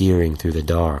made steering through the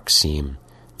dark seem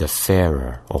the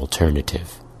fairer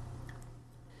alternative.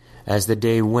 As the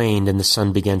day waned and the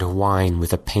sun began to whine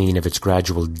with the pain of its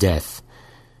gradual death,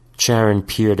 Charon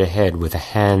peered ahead with a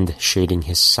hand shading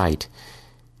his sight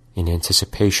in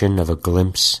anticipation of a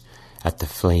glimpse at the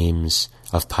flames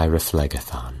of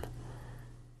Pyriphlegethon.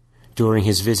 During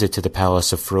his visit to the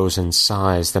Palace of Frozen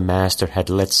Sighs, the master had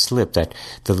let slip that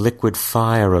the liquid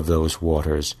fire of those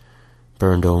waters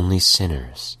burned only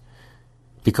sinners.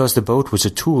 Because the boat was a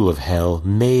tool of hell,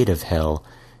 made of hell,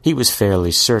 he was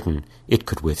fairly certain it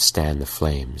could withstand the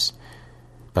flames.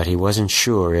 But he wasn't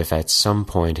sure if at some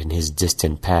point in his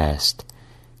distant past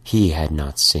he had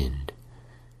not sinned.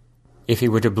 If he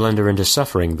were to blunder into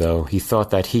suffering, though, he thought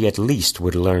that he at least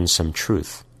would learn some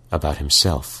truth about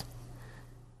himself.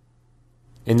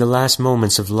 In the last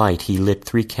moments of light he lit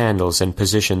 3 candles and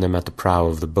positioned them at the prow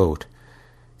of the boat.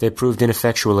 They proved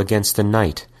ineffectual against the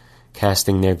night,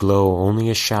 casting their glow only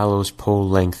a shallow's pole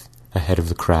length ahead of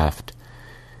the craft.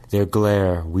 Their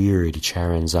glare wearied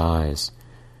Charon's eyes.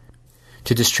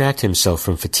 To distract himself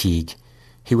from fatigue,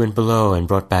 he went below and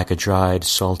brought back a dried,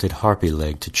 salted harpy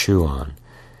leg to chew on.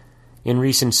 In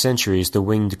recent centuries the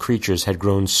winged creatures had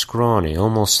grown scrawny,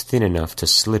 almost thin enough to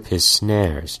slip his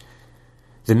snares.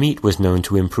 The meat was known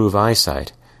to improve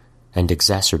eyesight and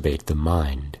exacerbate the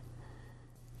mind.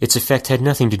 Its effect had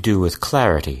nothing to do with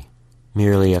clarity,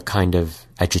 merely a kind of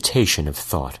agitation of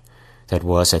thought that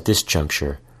was, at this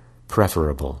juncture,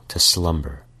 preferable to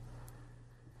slumber.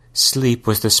 Sleep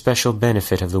was the special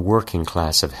benefit of the working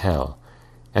class of hell,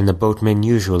 and the boatmen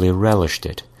usually relished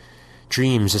it.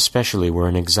 Dreams especially were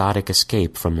an exotic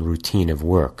escape from the routine of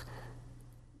work.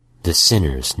 The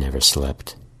sinners never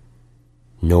slept,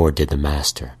 nor did the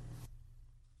master.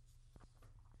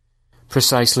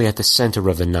 Precisely at the center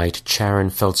of the night, Charon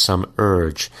felt some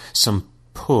urge, some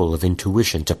pull of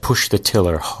intuition to push the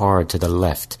tiller hard to the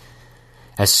left.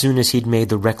 As soon as he'd made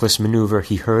the reckless maneuver,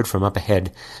 he heard from up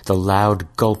ahead the loud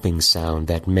gulping sound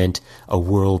that meant a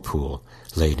whirlpool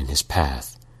laid in his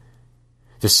path.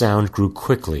 The sound grew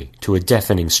quickly to a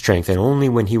deafening strength, and only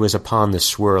when he was upon the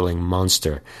swirling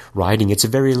monster, riding its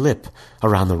very lip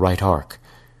around the right arc,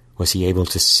 was he able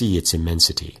to see its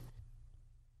immensity.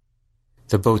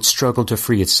 The boat struggled to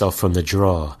free itself from the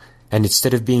draw, and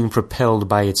instead of being propelled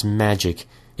by its magic,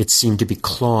 it seemed to be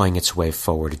clawing its way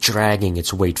forward, dragging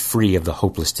its weight free of the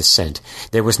hopeless descent.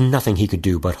 There was nothing he could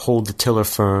do but hold the tiller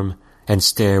firm and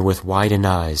stare with widened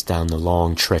eyes down the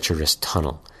long, treacherous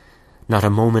tunnel. Not a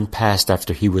moment passed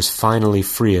after he was finally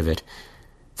free of it.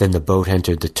 Then the boat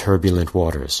entered the turbulent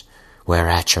waters, where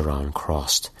Acheron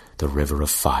crossed the river of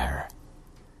fire.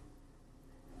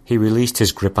 He released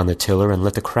his grip on the tiller and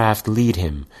let the craft lead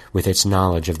him with its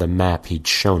knowledge of the map he'd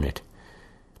shown it.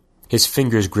 His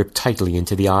fingers gripped tightly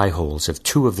into the eye-holes of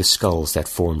two of the skulls that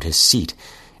formed his seat,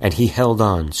 and he held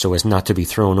on so as not to be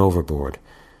thrown overboard.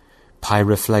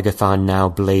 Pyriphlegethon now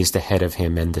blazed ahead of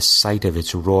him, and the sight of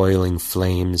its roiling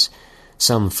flames,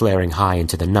 some flaring high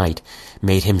into the night,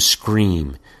 made him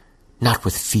scream, not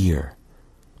with fear,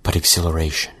 but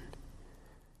exhilaration.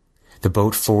 The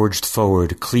boat forged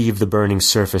forward, cleaved the burning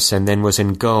surface, and then was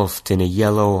engulfed in a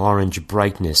yellow-orange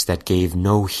brightness that gave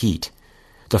no heat.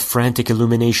 The frantic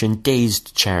illumination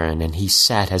dazed Charon, and he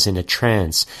sat as in a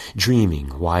trance,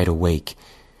 dreaming, wide awake.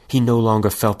 He no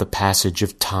longer felt the passage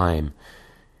of time,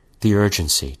 the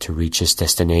urgency to reach his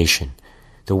destination,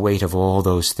 the weight of all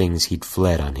those things he'd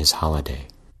fled on his holiday.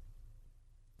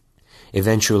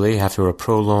 Eventually, after a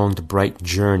prolonged bright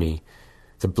journey,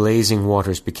 the blazing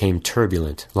waters became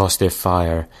turbulent, lost their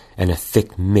fire, and a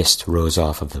thick mist rose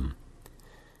off of them.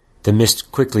 The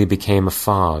mist quickly became a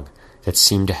fog that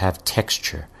seemed to have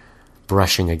texture,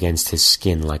 brushing against his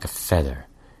skin like a feather.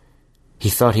 He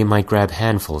thought he might grab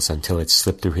handfuls until it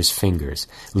slipped through his fingers,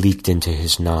 leaked into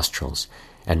his nostrils,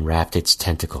 and wrapped its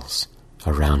tentacles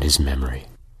around his memory.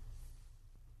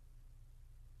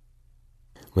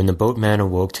 When the boatman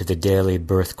awoke to the daily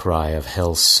birth cry of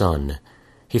Hell's sun,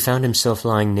 he found himself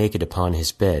lying naked upon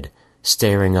his bed,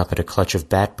 staring up at a clutch of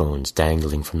bat bones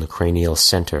dangling from the cranial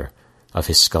center of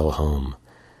his skull home.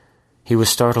 He was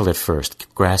startled at first,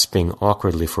 grasping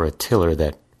awkwardly for a tiller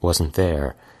that wasn't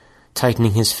there,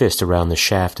 tightening his fist around the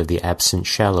shaft of the absent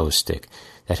shallow stick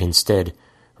that instead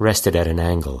rested at an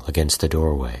angle against the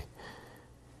doorway.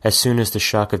 As soon as the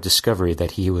shock of discovery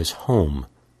that he was home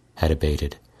had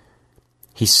abated,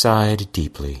 he sighed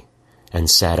deeply and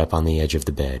sat up on the edge of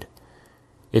the bed.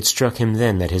 It struck him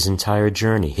then that his entire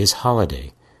journey, his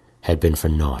holiday, had been for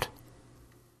naught.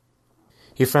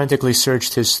 He frantically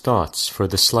searched his thoughts for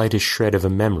the slightest shred of a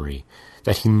memory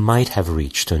that he might have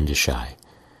reached Undishai,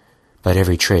 but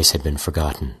every trace had been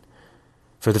forgotten.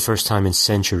 For the first time in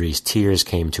centuries, tears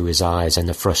came to his eyes, and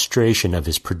the frustration of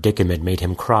his predicament made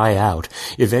him cry out.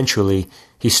 Eventually,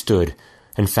 he stood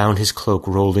and found his cloak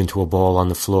rolled into a ball on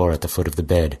the floor at the foot of the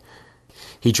bed.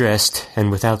 He dressed, and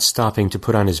without stopping to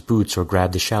put on his boots or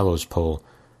grab the shallows pole,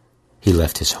 he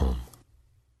left his home.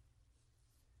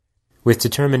 With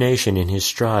determination in his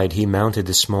stride, he mounted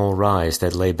the small rise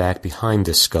that lay back behind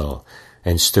the skull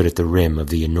and stood at the rim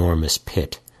of the enormous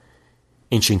pit.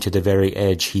 Inching to the very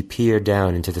edge, he peered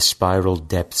down into the spiral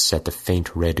depths at the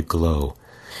faint red glow.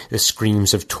 The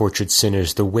screams of tortured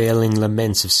sinners, the wailing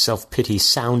laments of self-pity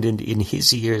sounded in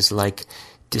his ears like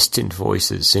distant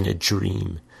voices in a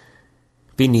dream.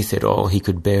 Beneath it all, he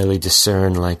could barely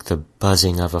discern, like the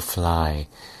buzzing of a fly,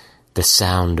 the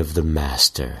sound of the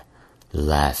Master,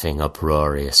 laughing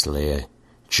uproariously,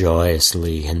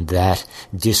 joyously, and that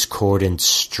discordant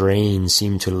strain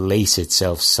seemed to lace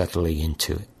itself subtly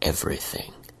into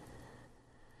everything.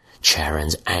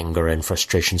 Charon's anger and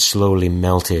frustration slowly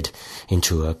melted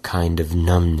into a kind of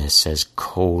numbness as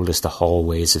cold as the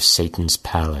hallways of Satan's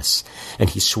palace,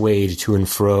 and he swayed to and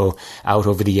fro, out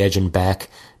over the edge and back,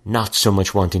 not so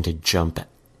much wanting to jump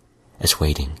as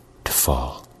waiting to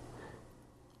fall.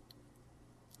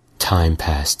 Time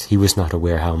passed, he was not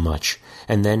aware how much,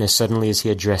 and then, as suddenly as he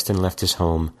had dressed and left his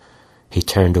home, he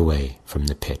turned away from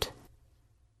the pit.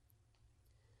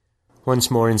 Once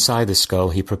more inside the skull,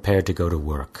 he prepared to go to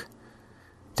work.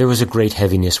 There was a great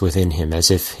heaviness within him,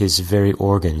 as if his very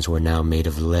organs were now made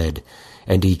of lead,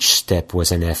 and each step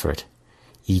was an effort,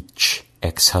 each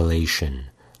exhalation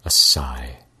a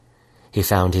sigh. He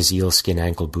found his eelskin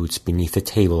ankle boots beneath the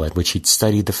table at which he'd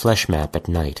studied the flesh map at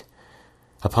night.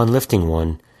 Upon lifting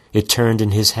one, it turned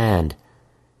in his hand,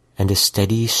 and a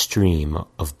steady stream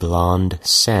of blonde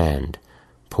sand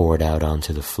poured out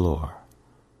onto the floor.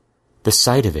 The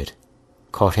sight of it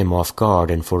caught him off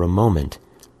guard, and for a moment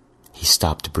he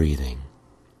stopped breathing.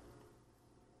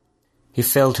 He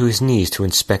fell to his knees to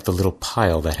inspect the little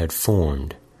pile that had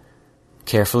formed.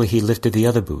 Carefully he lifted the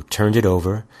other boot, turned it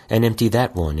over, and emptied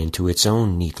that one into its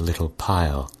own neat little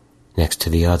pile next to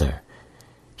the other.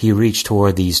 He reached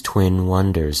toward these twin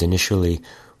wonders, initially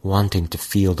wanting to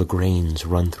feel the grains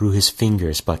run through his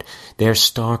fingers, but their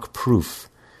stark proof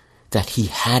that he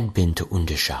had been to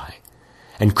Undashai,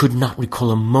 and could not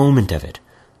recall a moment of it,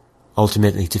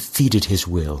 ultimately defeated his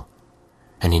will,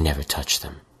 and he never touched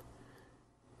them.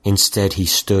 Instead he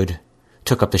stood,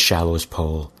 took up the shallows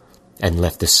pole, and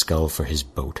left the skull for his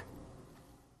boat.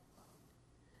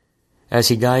 As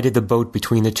he guided the boat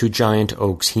between the two giant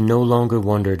oaks, he no longer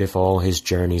wondered if all his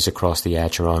journeys across the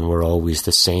Acheron were always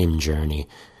the same journey.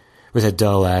 With a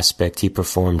dull aspect he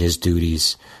performed his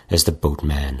duties as the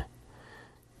boatman.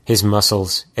 His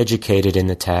muscles, educated in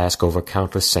the task over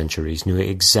countless centuries, knew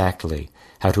exactly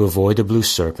how to avoid the blue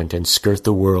serpent and skirt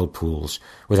the whirlpools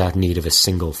without need of a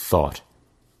single thought.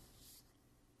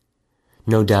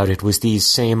 No doubt it was these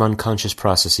same unconscious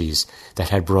processes that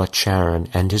had brought Charon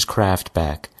and his craft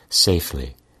back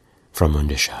safely from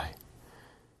Undashai.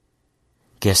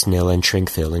 Gesnil and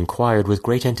Trinkthyl inquired with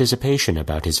great anticipation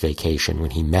about his vacation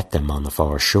when he met them on the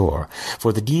far shore,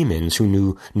 for the demons, who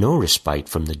knew no respite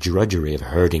from the drudgery of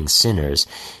herding sinners,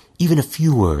 even a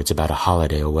few words about a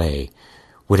holiday away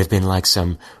would have been like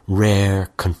some rare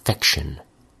confection.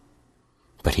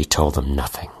 But he told them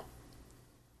nothing.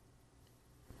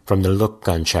 From the look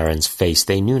on Charon's face,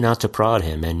 they knew not to prod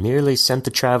him, and merely sent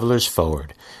the travelers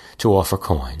forward to offer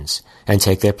coins and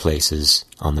take their places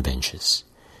on the benches.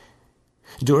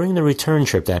 During the return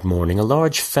trip that morning, a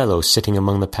large fellow sitting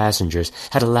among the passengers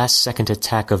had a last-second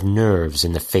attack of nerves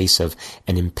in the face of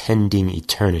an impending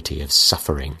eternity of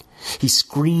suffering. He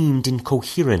screamed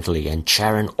incoherently, and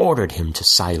Charon ordered him to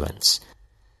silence.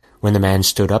 When the man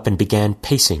stood up and began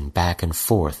pacing back and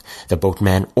forth, the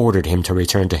boatman ordered him to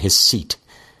return to his seat.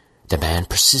 The man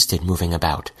persisted moving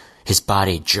about, his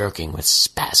body jerking with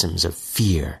spasms of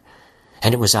fear,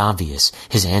 and it was obvious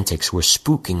his antics were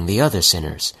spooking the other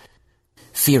sinners.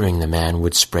 Fearing the man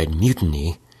would spread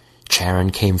mutiny,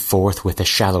 Charon came forth with a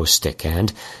shallow stick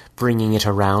and, bringing it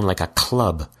around like a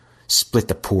club, split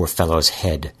the poor fellow's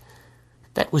head.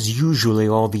 That was usually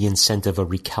all the incentive a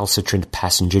recalcitrant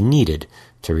passenger needed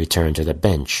to return to the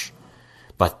bench.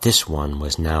 But this one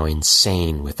was now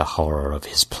insane with the horror of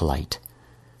his plight.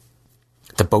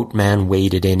 The boatman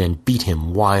waded in and beat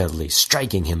him wildly,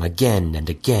 striking him again and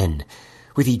again.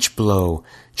 With each blow,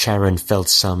 Charon felt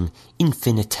some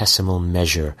infinitesimal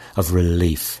measure of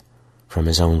relief from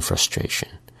his own frustration.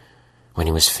 When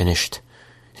he was finished,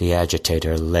 the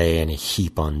agitator lay in a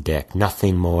heap on deck,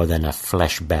 nothing more than a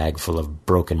flesh bag full of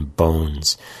broken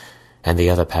bones, and the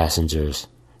other passengers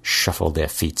shuffled their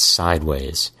feet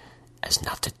sideways as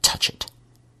not to touch it.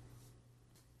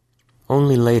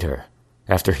 Only later,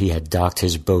 after he had docked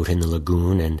his boat in the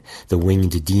lagoon and the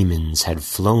winged demons had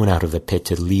flown out of the pit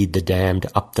to lead the damned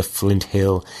up the flint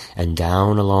hill and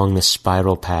down along the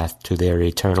spiral path to their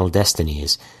eternal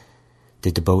destinies,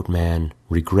 did the boatman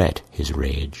regret his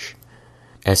rage.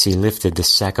 As he lifted the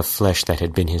sack of flesh that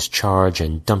had been his charge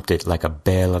and dumped it like a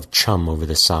bale of chum over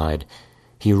the side,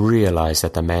 he realized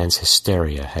that the man's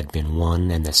hysteria had been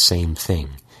one and the same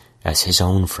thing as his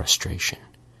own frustration.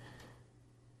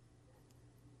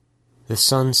 The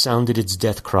sun sounded its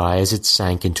death cry as it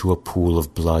sank into a pool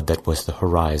of blood that was the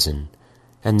horizon,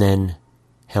 and then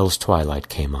hell's twilight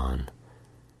came on.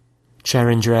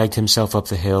 Charon dragged himself up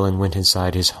the hill and went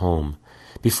inside his home.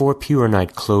 Before pure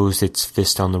night closed its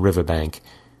fist on the riverbank,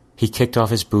 he kicked off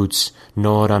his boots,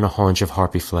 gnawed on a haunch of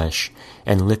harpy flesh,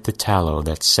 and lit the tallow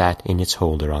that sat in its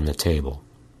holder on the table.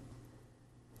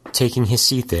 Taking his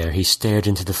seat there, he stared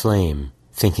into the flame,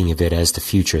 thinking of it as the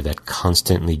future that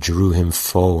constantly drew him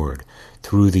forward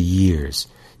through the years,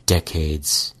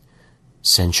 decades,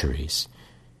 centuries,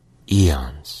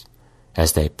 eons,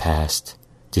 as they passed,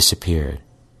 disappeared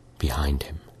behind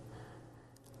him.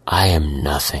 "I am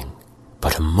nothing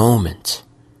but a moment,"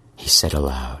 he said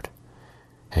aloud,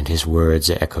 and his words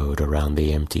echoed around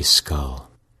the empty skull.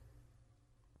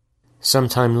 Some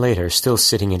time later, still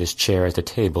sitting in his chair at the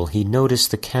table, he noticed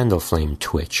the candle flame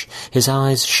twitch. His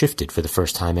eyes shifted for the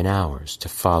first time in hours to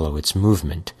follow its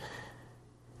movement.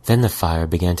 Then the fire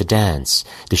began to dance.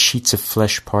 The sheets of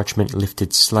flesh parchment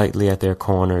lifted slightly at their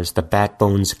corners. The bat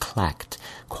bones clacked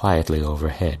quietly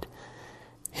overhead.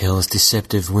 Hell's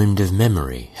deceptive wind of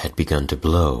memory had begun to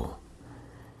blow.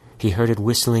 He heard it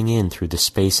whistling in through the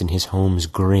space in his home's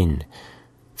grin,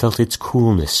 felt its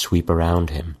coolness sweep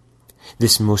around him.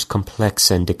 this most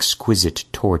complex and exquisite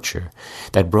torture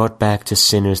that brought back to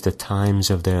sinners the times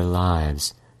of their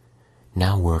lives,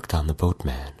 now worked on the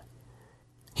boatman.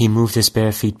 He moved his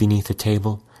bare feet beneath the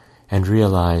table and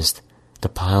realized the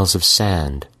piles of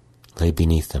sand lay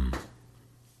beneath them.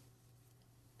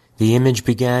 The image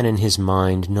began in his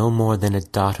mind no more than a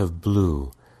dot of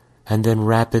blue, and then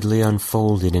rapidly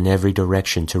unfolded in every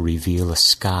direction to reveal a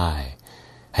sky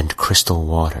and crystal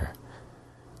water.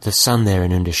 The sun there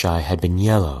in Undashai had been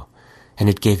yellow, and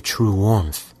it gave true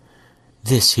warmth.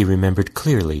 This he remembered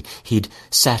clearly. He'd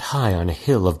sat high on a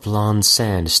hill of blonde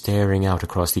sand staring out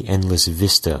across the endless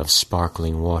vista of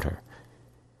sparkling water.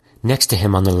 Next to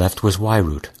him on the left was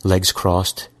Wairut, legs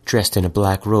crossed, dressed in a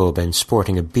black robe and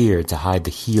sporting a beard to hide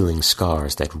the healing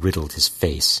scars that riddled his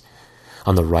face.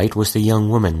 On the right was the young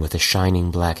woman with the shining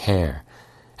black hair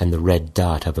and the red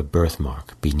dot of a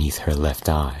birthmark beneath her left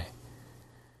eye.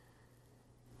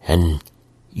 "And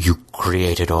you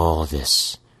created all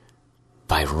this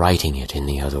by writing it in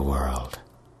the other world?"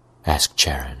 asked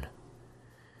Charon.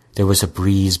 There was a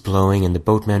breeze blowing, and the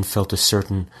boatman felt a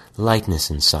certain lightness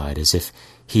inside, as if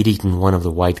he'd eaten one of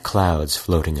the white clouds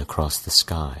floating across the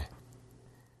sky.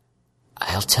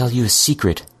 "I'll tell you a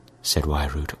secret," said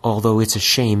Wairut, "although it's a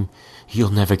shame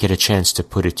you'll never get a chance to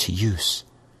put it to use."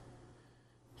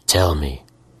 "Tell me,"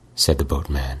 said the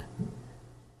boatman.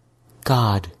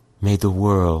 "God made the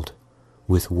world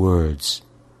with words,"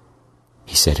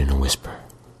 he said in a whisper.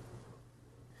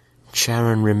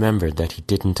 Charon remembered that he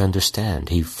didn't understand.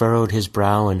 He furrowed his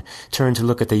brow and turned to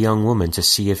look at the young woman to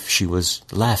see if she was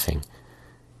laughing.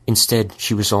 Instead,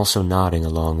 she was also nodding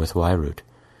along with Wairut.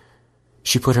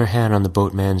 She put her hand on the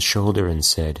boatman's shoulder and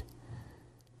said,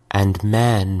 "And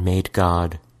man made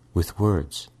God with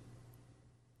words."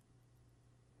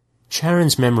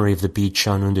 Charon's memory of the beach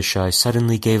on Undashai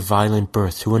suddenly gave violent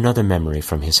birth to another memory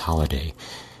from his holiday.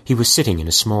 He was sitting in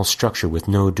a small structure with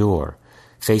no door,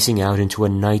 facing out into a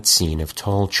night scene of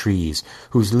tall trees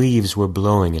whose leaves were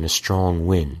blowing in a strong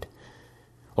wind.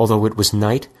 Although it was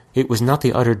night, it was not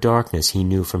the utter darkness he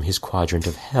knew from his quadrant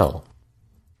of hell.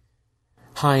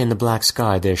 High in the black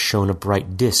sky there shone a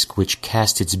bright disk which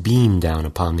cast its beam down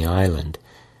upon the island.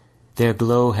 Their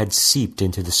glow had seeped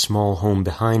into the small home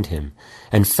behind him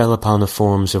and fell upon the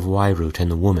forms of Wairut and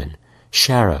the woman,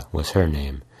 Shara was her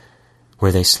name,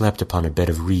 where they slept upon a bed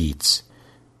of reeds.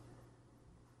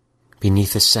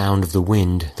 Beneath the sound of the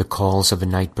wind, the calls of the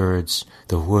night birds,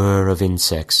 the whir of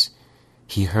insects,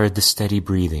 he heard the steady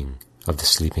breathing of the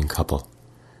sleeping couple.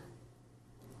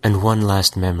 And one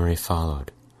last memory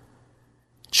followed.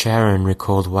 Charon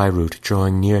recalled Wairut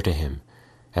drawing near to him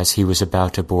as he was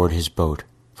about to board his boat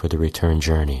for the return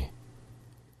journey.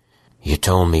 "You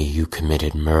told me you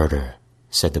committed murder,"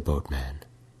 said the boatman.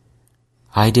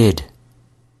 "I did,"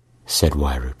 said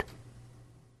Wairut.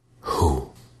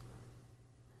 "Who?"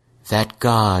 "That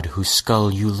god whose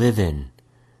skull you live in,"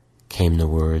 came the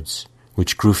words,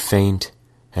 which grew faint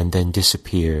and then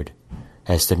disappeared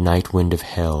as the night wind of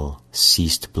hell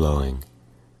ceased blowing.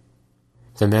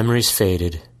 The memories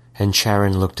faded, and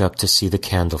Charon looked up to see the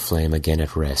candle flame again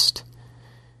at rest.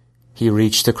 He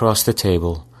reached across the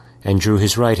table and drew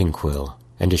his writing quill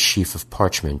and a sheaf of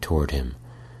parchment toward him.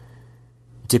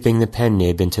 Dipping the pen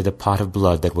nib into the pot of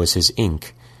blood that was his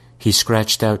ink, he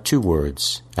scratched out 2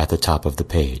 words at the top of the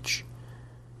page.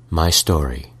 "My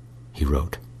story," he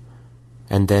wrote,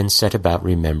 and then set about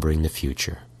remembering the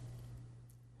future.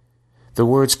 The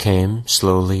words came,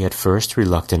 slowly at first,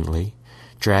 reluctantly,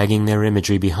 dragging their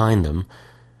imagery behind them,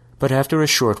 but after a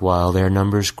short while their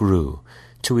numbers grew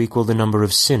to equal the number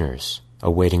of sinners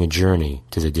awaiting a journey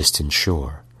to the distant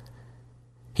shore.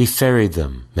 He ferried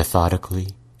them methodically,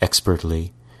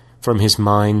 expertly, from his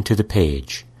mind to the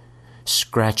page,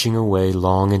 scratching away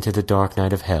long into the dark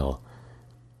night of hell,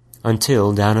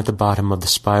 until down at the bottom of the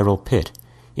spiral pit,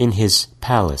 in his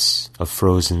palace of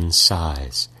frozen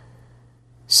sighs,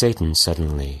 Satan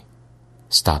suddenly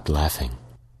stopped laughing.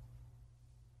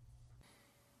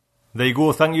 There you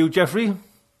go, thank you, Geoffrey.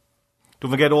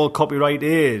 Don't forget all copyright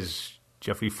is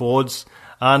Geoffrey Ford's.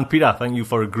 And Peter, thank you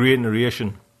for a great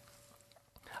narration.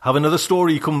 Have another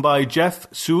story come by Jeff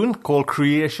soon called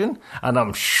Creation, and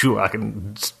I'm sure I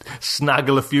can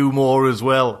snaggle a few more as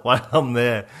well while I'm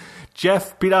there.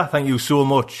 Jeff, Peter, thank you so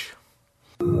much.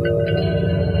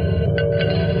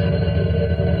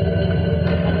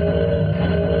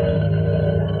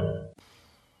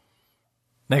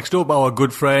 Next up, our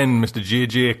good friend Mr.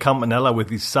 JJ Campanella with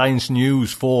his science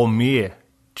news for May.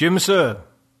 Jim, sir.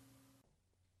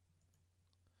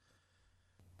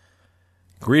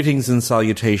 Greetings and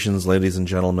salutations, ladies and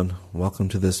gentlemen. Welcome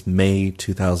to this May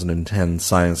 2010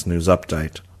 Science News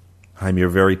Update. I'm your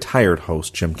very tired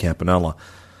host, Jim Campanella.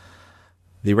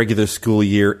 The regular school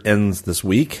year ends this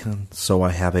week, so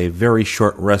I have a very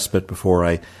short respite before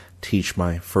I teach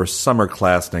my first summer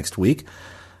class next week.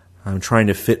 I'm trying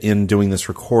to fit in doing this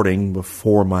recording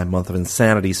before my month of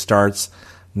insanity starts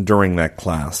during that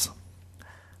class.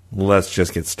 Let's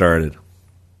just get started.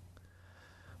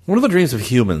 One of the dreams of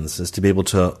humans is to be able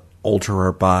to alter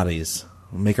our bodies,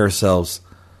 make ourselves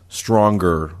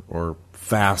stronger or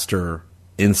faster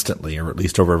instantly, or at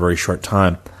least over a very short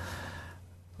time.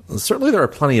 Certainly there are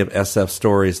plenty of SF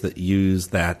stories that use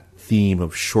that theme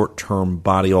of short-term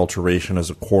body alteration as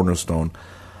a cornerstone.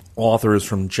 Authors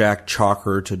from Jack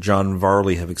Chalker to John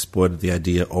Varley have exploited the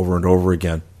idea over and over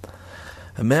again.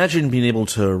 Imagine being able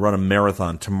to run a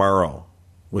marathon tomorrow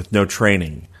with no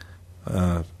training.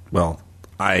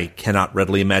 I cannot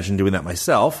readily imagine doing that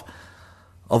myself.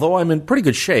 Although I'm in pretty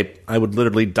good shape, I would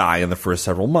literally die in the first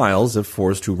several miles if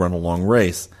forced to run a long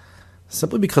race,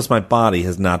 simply because my body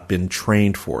has not been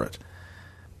trained for it.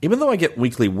 Even though I get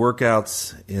weekly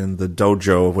workouts in the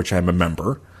dojo of which I'm a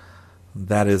member,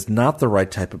 that is not the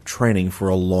right type of training for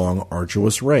a long,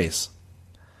 arduous race.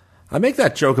 I make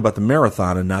that joke about the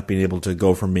marathon and not being able to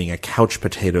go from being a couch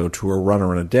potato to a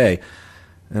runner in a day,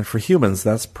 and for humans,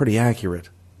 that's pretty accurate.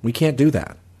 We can't do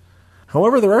that.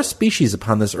 However, there are species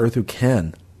upon this earth who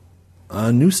can.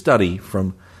 A new study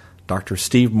from Dr.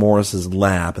 Steve Morris's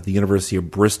lab at the University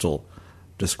of Bristol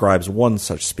describes one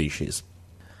such species.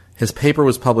 His paper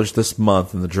was published this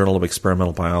month in the Journal of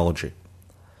Experimental Biology.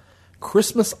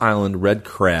 Christmas Island red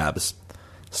crabs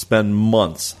spend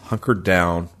months hunkered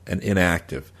down and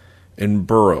inactive in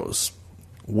burrows,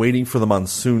 waiting for the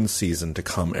monsoon season to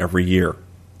come every year.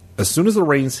 As soon as the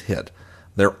rains hit,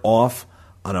 they're off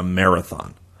on a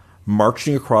marathon,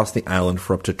 marching across the island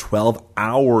for up to 12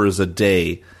 hours a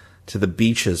day to the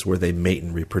beaches where they mate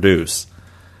and reproduce.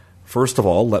 First of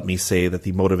all, let me say that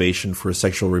the motivation for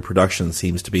sexual reproduction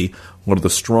seems to be one of the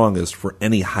strongest for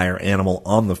any higher animal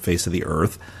on the face of the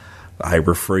earth. I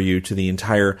refer you to the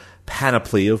entire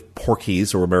panoply of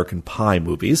Porky's or American Pie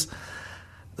movies.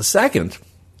 Second,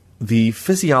 the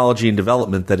physiology and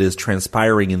development that is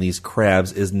transpiring in these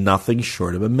crabs is nothing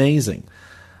short of amazing.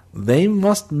 They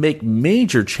must make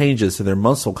major changes to their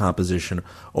muscle composition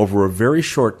over a very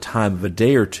short time of a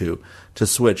day or two to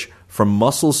switch from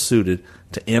muscles suited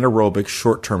to anaerobic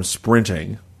short-term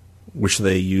sprinting, which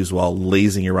they use while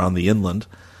lazing around the inland,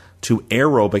 to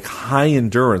aerobic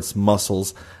high-endurance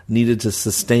muscles needed to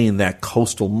sustain that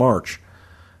coastal march.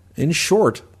 In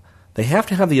short, they have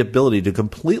to have the ability to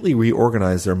completely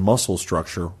reorganize their muscle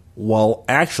structure while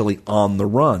actually on the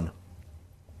run.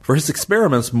 For his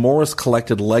experiments, Morris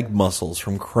collected leg muscles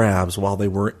from crabs while they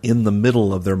were in the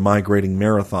middle of their migrating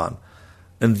marathon,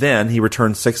 and then he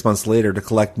returned 6 months later to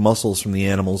collect muscles from the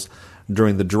animals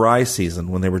during the dry season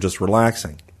when they were just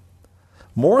relaxing.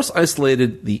 Morris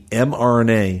isolated the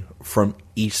mRNA from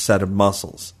each set of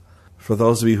muscles. For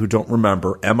those of you who don't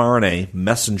remember, mRNA,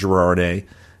 messenger RNA,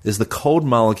 is the code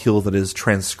molecule that is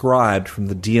transcribed from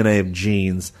the DNA of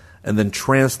genes and then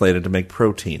translated to make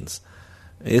proteins.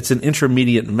 It's an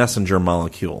intermediate messenger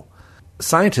molecule.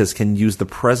 Scientists can use the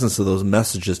presence of those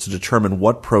messages to determine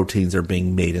what proteins are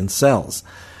being made in cells.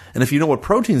 And if you know what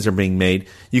proteins are being made,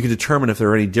 you can determine if there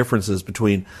are any differences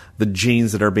between the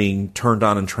genes that are being turned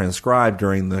on and transcribed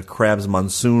during the crab's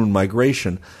monsoon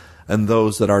migration and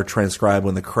those that are transcribed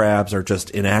when the crabs are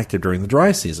just inactive during the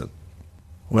dry season.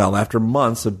 Well, after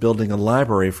months of building a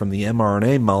library from the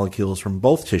mRNA molecules from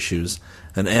both tissues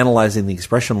and analyzing the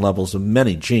expression levels of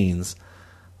many genes,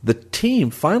 the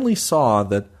team finally saw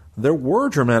that there were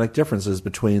dramatic differences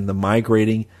between the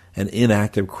migrating and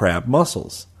inactive crab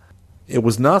muscles. It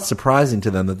was not surprising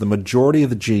to them that the majority of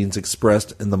the genes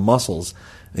expressed in the muscles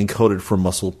encoded for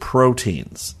muscle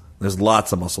proteins. There's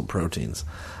lots of muscle proteins.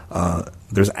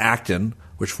 There's actin,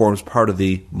 which forms part of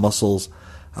the muscle's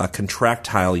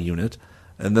contractile unit,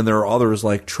 and then there are others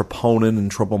like troponin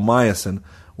and tropomyosin,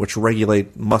 which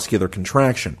regulate muscular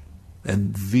contraction.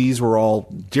 And these were all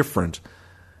different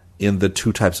in the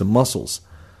two types of muscles.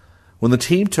 When the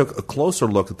team took a closer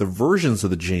look at the versions of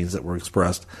the genes that were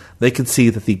expressed, they could see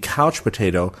that the couch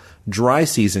potato dry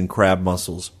season crab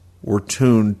muscles were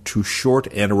tuned to short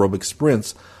anaerobic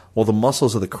sprints, while the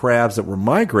muscles of the crabs that were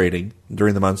migrating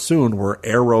during the monsoon were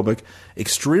aerobic,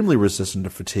 extremely resistant to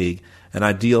fatigue, and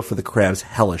ideal for the crab's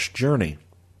hellish journey.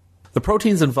 The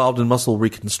proteins involved in muscle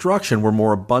reconstruction were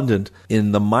more abundant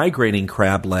in the migrating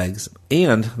crab legs,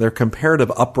 and their comparative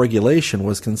upregulation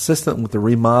was consistent with the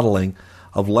remodeling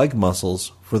of leg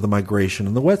muscles for the migration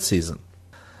in the wet season.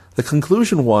 The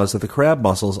conclusion was that the crab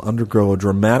muscles undergo a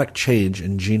dramatic change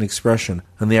in gene expression,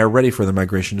 and they are ready for the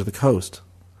migration to the coast.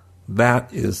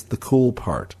 That is the cool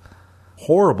part.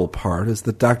 Horrible part is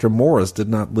that Dr. Morris did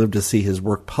not live to see his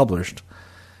work published.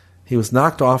 He was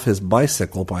knocked off his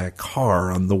bicycle by a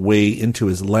car on the way into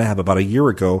his lab about a year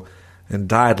ago and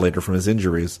died later from his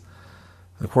injuries.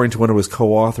 According to one of his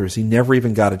co-authors, he never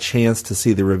even got a chance to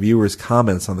see the reviewer's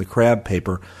comments on the crab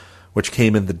paper, which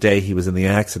came in the day he was in the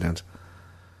accident.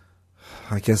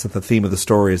 I guess that the theme of the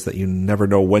story is that you never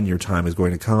know when your time is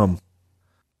going to come.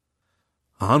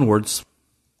 Onwards.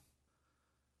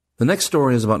 The next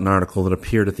story is about an article that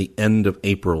appeared at the end of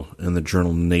April in the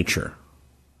journal Nature.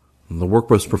 The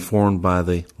work was performed by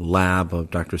the lab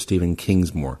of Dr. Stephen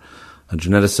Kingsmore, a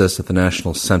geneticist at the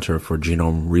National Center for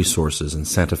Genome Resources in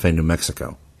Santa Fe, New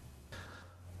Mexico.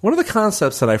 One of the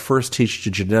concepts that I first teach to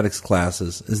genetics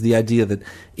classes is the idea that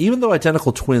even though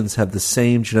identical twins have the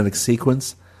same genetic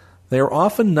sequence, they are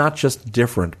often not just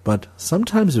different, but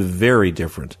sometimes very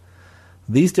different.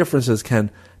 These differences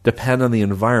can depend on the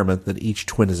environment that each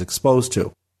twin is exposed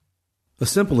to. A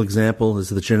simple example is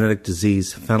the genetic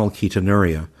disease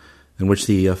phenylketonuria, in which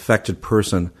the affected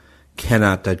person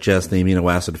cannot digest the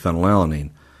amino acid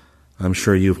phenylalanine. I'm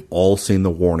sure you've all seen the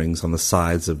warnings on the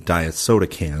sides of diet soda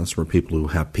cans for people who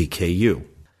have PKU.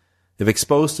 If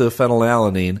exposed to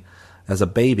phenylalanine as a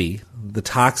baby, the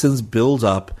toxins build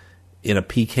up in a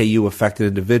PKU-affected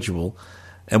individual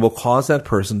and will cause that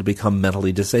person to become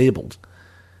mentally disabled.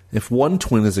 If one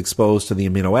twin is exposed to the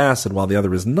amino acid while the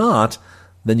other is not,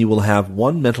 then you will have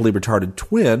one mentally retarded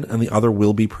twin and the other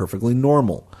will be perfectly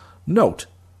normal. Note,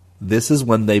 this is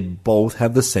when they both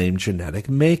have the same genetic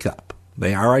makeup.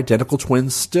 They are identical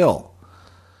twins still.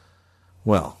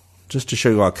 Well, just to show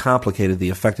you how complicated the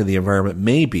effect of the environment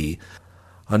may be,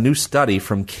 a new study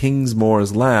from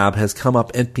Kingsmore's lab has come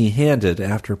up empty-handed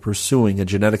after pursuing a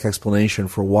genetic explanation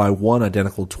for why one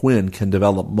identical twin can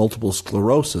develop multiple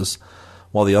sclerosis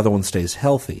while the other one stays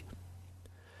healthy.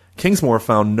 Kingsmore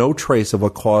found no trace of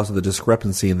what caused the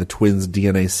discrepancy in the twins'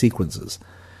 DNA sequences.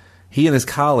 He and his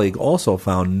colleague also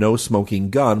found no smoking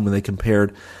gun when they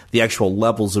compared the actual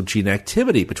levels of gene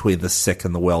activity between the sick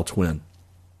and the well twin.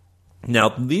 Now,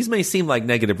 these may seem like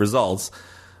negative results,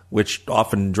 which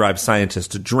often drive scientists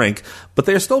to drink, but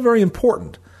they are still very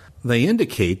important. They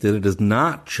indicate that it is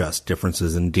not just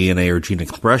differences in DNA or gene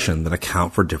expression that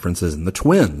account for differences in the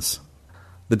twins.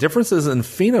 The differences in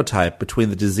phenotype between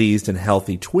the diseased and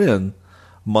healthy twin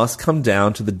must come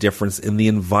down to the difference in the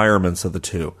environments of the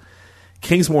two.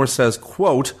 Kingsmore says,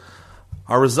 quote,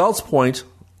 "Our results point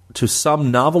to some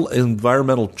novel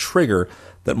environmental trigger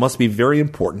that must be very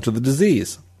important to the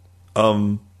disease.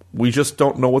 We just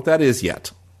don't know what that is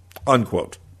yet,"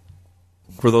 unquote.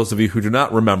 For those of you who do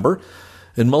not remember,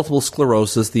 in multiple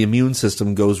sclerosis, the immune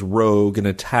system goes rogue and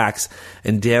attacks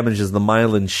and damages the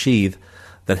myelin sheath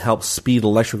that helps speed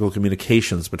electrical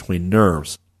communications between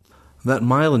nerves. That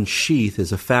myelin sheath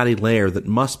is a fatty layer that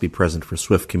must be present for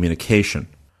swift communication.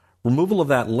 Removal of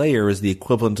that layer is the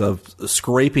equivalent of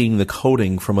scraping the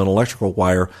coating from an electrical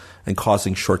wire and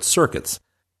causing short circuits.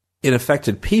 In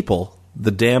affected people, the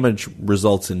damage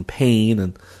results in pain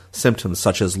and symptoms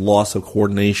such as loss of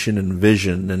coordination and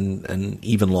vision and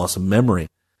even loss of memory.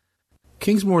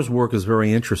 Kingsmore's work is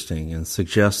very interesting and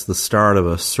suggests the start of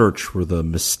a search for the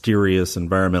mysterious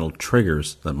environmental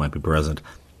triggers that might be present.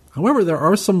 However, there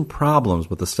are some problems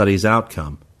with the study's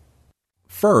outcome.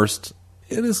 First,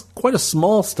 it is quite a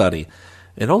small study.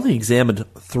 It only examined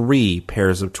 3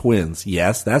 pairs of twins.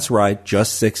 Yes, that's right,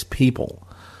 just 6 people.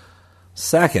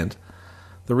 Second,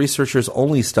 the researchers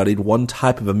only studied one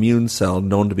type of immune cell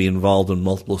known to be involved in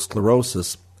multiple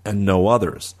sclerosis and no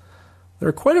others. There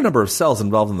are quite a number of cells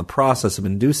involved in the process of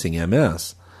inducing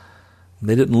MS.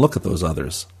 They didn't look at those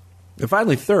others. And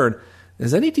finally, third,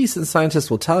 as any decent scientist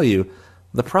will tell you,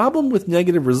 the problem with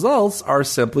negative results are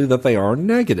simply that they are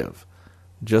negative.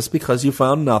 Just because you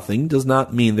found nothing does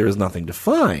not mean there is nothing to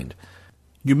find.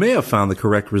 You may have found the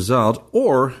correct result,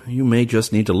 or you may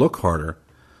just need to look harder.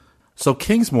 So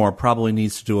Kingsmore probably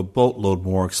needs to do a boatload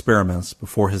more experiments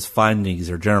before his findings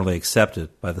are generally accepted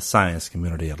by the science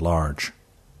community at large.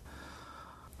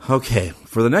 Okay,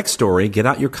 for the next story, get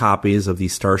out your copies of the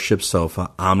Starship Sofa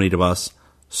Omnibus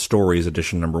Stories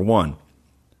Edition number 1.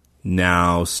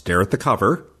 Now, stare at the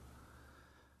cover.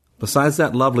 Besides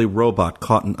that lovely robot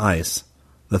caught in ice,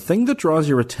 the thing that draws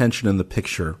your attention in the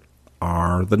picture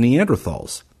are the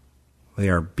Neanderthals. They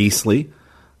are beastly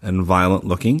and violent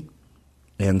looking,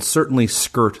 and certainly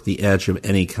skirt the edge of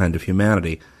any kind of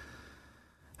humanity.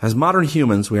 As modern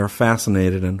humans, we are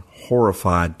fascinated and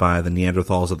horrified by the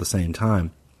Neanderthals at the same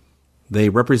time. They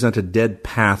represent a dead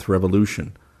path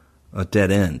revolution, a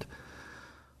dead end.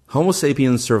 Homo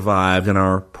sapiens survived, and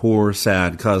our poor,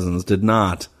 sad cousins did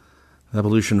not.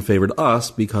 Evolution favored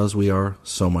us because we are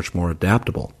so much more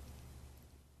adaptable.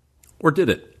 Or did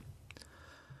it?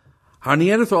 Are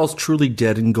Neanderthals truly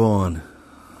dead and gone?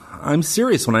 I'm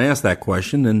serious when I ask that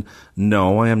question, and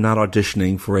no, I am not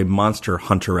auditioning for a Monster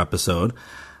Hunter episode.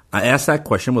 I ask that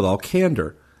question with all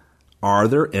candor. Are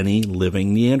there any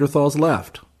living Neanderthals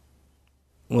left?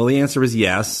 Well, the answer is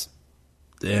yes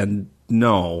and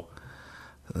no.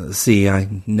 See,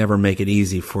 I never make it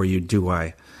easy for you, do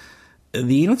I?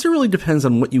 The answer really depends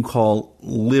on what you call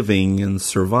living and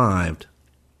survived.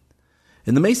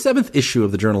 In the May 7th issue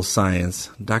of the journal Science,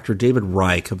 Dr. David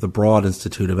Reich of the Broad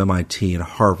Institute of MIT and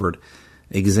Harvard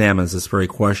examines this very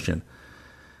question.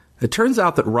 It turns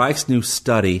out that Reich's new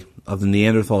study of the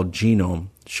Neanderthal genome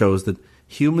shows that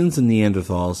humans and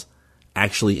Neanderthals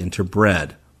actually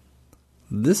interbred.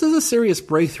 This is a serious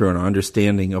breakthrough in our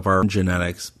understanding of our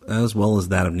genetics as well as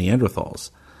that of Neanderthals.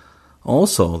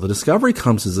 Also, the discovery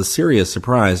comes as a serious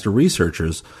surprise to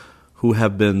researchers who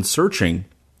have been searching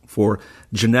for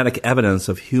genetic evidence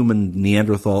of human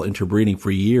Neanderthal interbreeding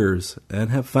for years and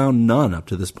have found none up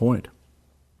to this point.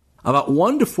 About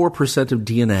 1 to 4% of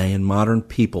DNA in modern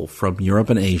people from Europe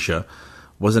and Asia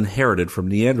was inherited from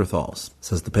Neanderthals,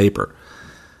 says the paper.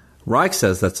 Reich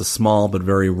says that's a small but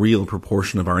very real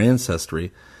proportion of our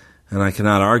ancestry, and I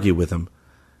cannot argue with him.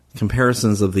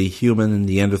 Comparisons of the human and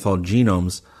Neanderthal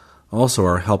genomes also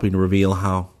are helping to reveal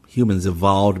how humans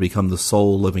evolved to become the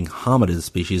sole living hominid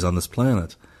species on this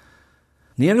planet.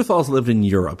 Neanderthals lived in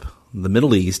Europe, the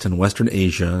Middle East, and Western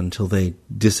Asia until they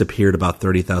disappeared about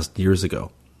 30,000 years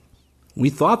ago. We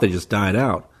thought they just died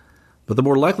out, but the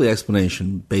more likely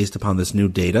explanation, based upon this new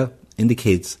data,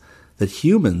 indicates that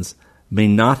humans may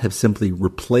not have simply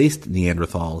replaced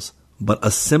Neanderthals, but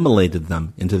assimilated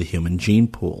them into the human gene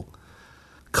pool.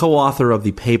 Co-author of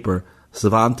the paper,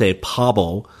 Svante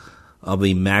Pääbo of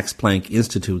the Max Planck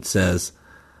Institute, says,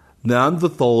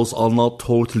 Neanderthals are not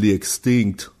totally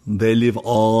extinct. They live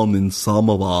on in some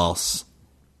of us.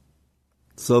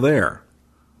 So there.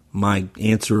 My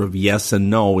answer of yes and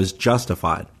no is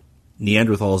justified.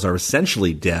 Neanderthals are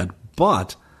essentially dead,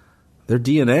 but their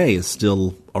DNA is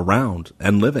still around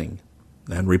and living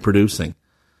and reproducing.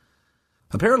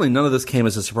 Apparently none of this came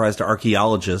as a surprise to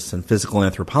archaeologists and physical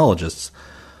anthropologists.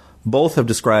 Both have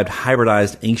described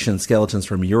hybridized ancient skeletons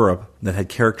from Europe that had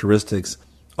characteristics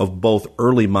of both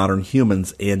early modern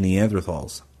humans and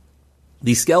Neanderthals.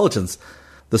 These skeletons,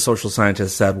 the social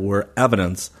scientists said, were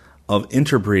evidence of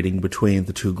interbreeding between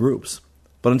the two groups.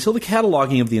 But until the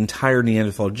cataloging of the entire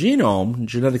Neanderthal genome,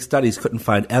 genetic studies couldn't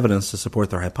find evidence to support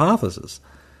their hypothesis.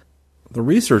 The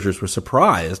researchers were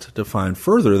surprised to find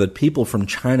further that people from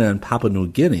China and Papua New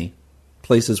Guinea,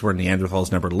 places where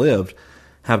Neanderthals never lived,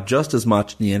 have just as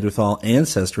much Neanderthal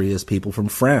ancestry as people from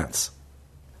France.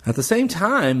 At the same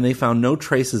time, they found no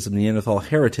traces of Neanderthal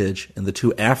heritage in the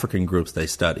two African groups they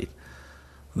studied.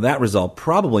 That result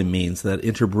probably means that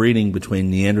interbreeding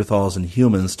between Neanderthals and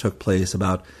humans took place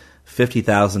about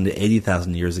 50,000 to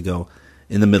 80,000 years ago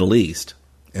in the Middle East,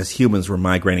 as humans were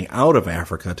migrating out of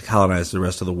Africa to colonize the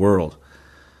rest of the world.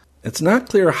 It's not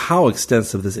clear how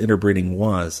extensive this interbreeding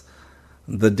was.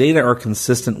 The data are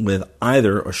consistent with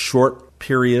either a short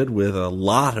period with a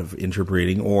lot of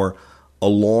interbreeding or a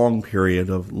long period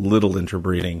of little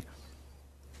interbreeding.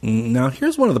 Now,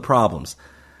 here's one of the problems.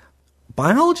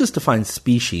 Biologists define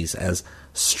species as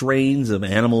strains of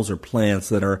animals or plants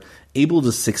that are able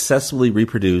to successfully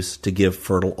reproduce to give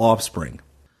fertile offspring.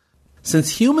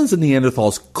 Since humans and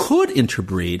Neanderthals could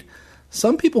interbreed,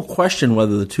 some people question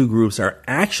whether the two groups are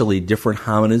actually different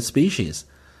hominid species.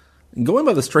 Going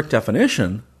by the strict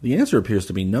definition, the answer appears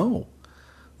to be no.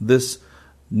 This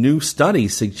new study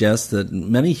suggests that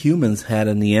many humans had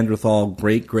a Neanderthal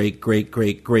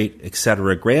great-great-great-great-great,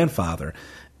 etc. grandfather.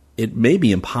 It may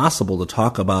be impossible to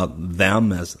talk about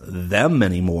them as them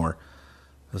anymore.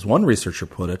 As one researcher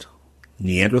put it,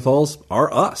 Neanderthals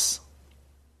are us.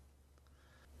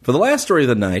 For the last story of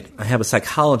the night, I have a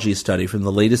psychology study from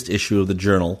the latest issue of the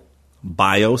journal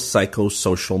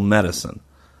Biopsychosocial Medicine.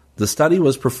 The study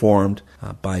was performed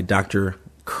by Dr.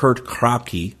 Kurt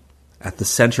Krauke at the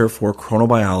Center for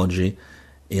Chronobiology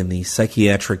in the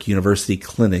Psychiatric University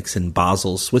Clinics in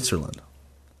Basel, Switzerland.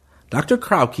 Dr.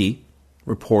 Krauke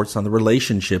reports on the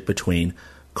relationship between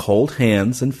cold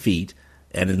hands and feet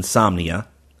and insomnia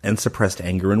and suppressed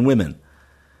anger in women.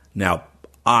 Now,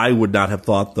 I would not have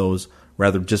thought those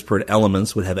rather disparate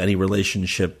elements would have any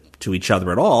relationship to each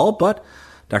other at all, but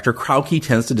Dr. Krauke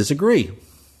tends to disagree.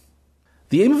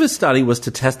 The aim of his study was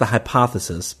to test the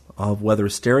hypothesis of whether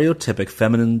stereotypic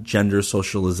feminine gender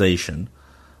socialization,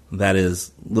 that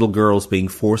is, little girls being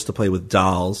forced to play with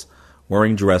dolls,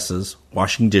 wearing dresses,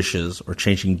 washing dishes, or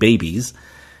changing babies,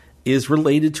 is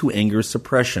related to anger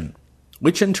suppression,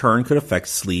 which in turn could affect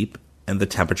sleep and the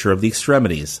temperature of the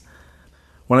extremities.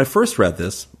 When I first read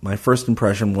this, my first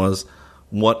impression was,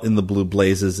 what in the blue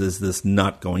blazes is this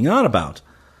nut going on about?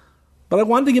 But I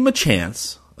wanted to give him a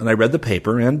chance, and I read the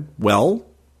paper, and, well,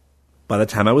 by the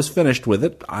time I was finished with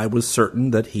it, I was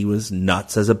certain that he was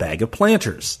nuts as a bag of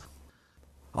planters.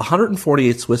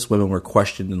 148 Swiss women were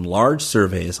questioned in large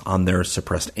surveys on their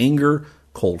suppressed anger,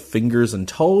 cold fingers and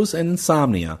toes, and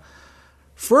insomnia.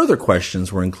 Further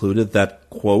questions were included that,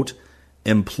 quote,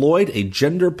 employed a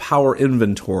gender power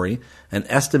inventory and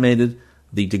estimated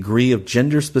the degree of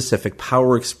gender-specific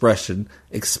power expression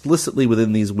explicitly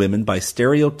within these women by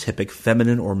stereotypic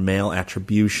feminine or male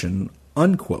attribution,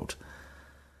 unquote.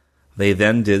 They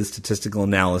then did statistical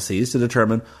analyses to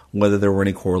determine whether there were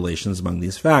any correlations among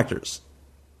these factors.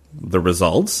 The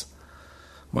results?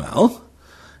 Well,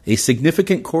 a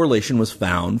significant correlation was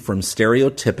found from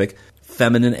stereotypic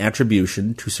feminine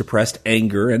attribution to suppressed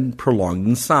anger and prolonged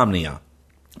insomnia.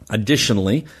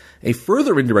 Additionally, a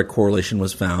further indirect correlation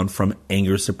was found from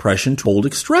anger suppression to cold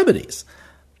extremities.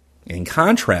 In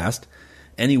contrast,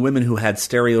 any women who had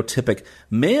stereotypic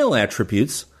male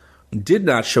attributes did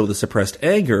not show the suppressed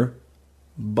anger,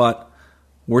 but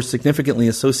were significantly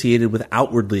associated with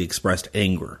outwardly expressed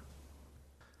anger.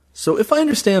 So if I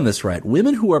understand this right,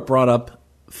 women who are brought up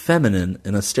feminine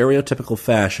in a stereotypical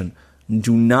fashion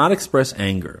do not express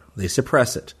anger. They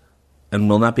suppress it and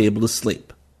will not be able to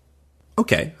sleep.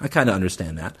 Okay, I kind of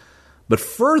understand that. But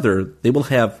further, they will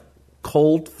have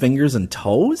cold fingers and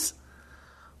toes?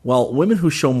 While women who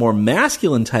show more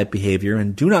masculine type behavior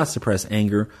and do not suppress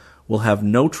anger will have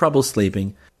no trouble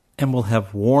sleeping and will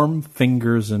have warm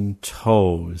fingers and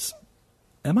toes.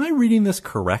 Am I reading this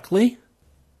correctly?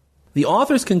 The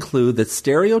authors conclude that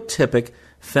stereotypic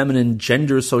feminine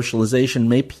gender socialization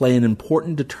may play an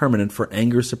important determinant for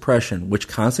anger suppression, which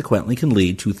consequently can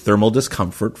lead to thermal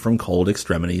discomfort from cold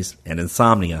extremities and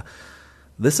insomnia.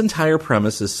 This entire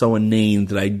premise is so inane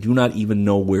that I do not even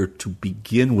know where to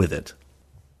begin with it.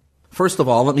 First of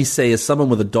all, let me say, as someone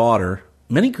with a daughter,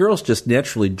 many girls just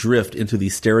naturally drift into the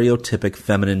stereotypic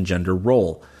feminine gender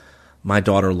role. My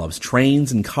daughter loves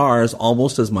trains and cars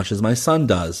almost as much as my son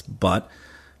does, but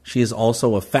she is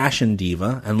also a fashion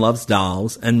diva and loves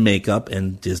dolls and makeup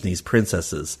and Disney's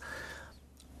princesses.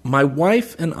 My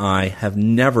wife and I have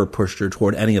never pushed her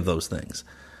toward any of those things,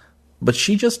 but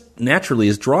she just naturally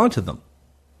is drawn to them.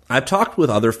 I've talked with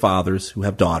other fathers who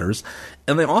have daughters,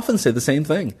 and they often say the same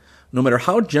thing. No matter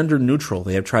how gender neutral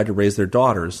they have tried to raise their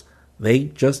daughters, they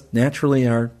just naturally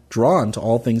are drawn to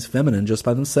all things feminine just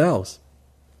by themselves.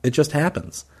 It just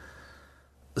happens.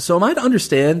 So am I to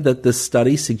understand that this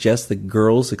study suggests that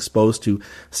girls exposed to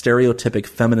stereotypic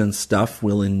feminine stuff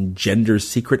will engender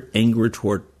secret anger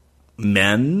toward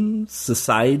men,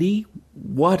 society?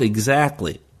 What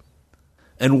exactly?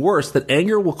 And worse, that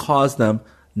anger will cause them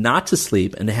not to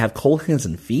sleep and to have cold hands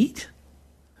and feet?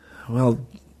 Well,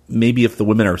 maybe if the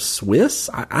women are Swiss?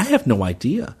 I have no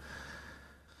idea.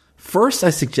 First, I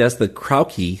suggest that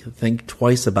Krauke think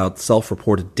twice about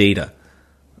self-reported data.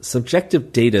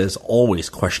 Subjective data is always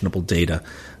questionable data.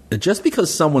 Just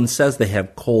because someone says they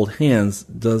have cold hands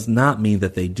does not mean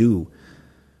that they do.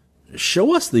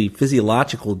 Show us the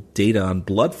physiological data on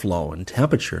blood flow and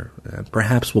temperature, and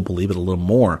perhaps we'll believe it a little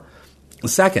more.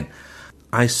 Second,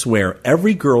 I swear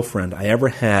every girlfriend I ever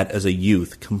had as a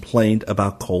youth complained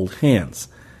about cold hands.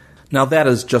 Now that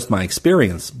is just my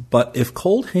experience, but if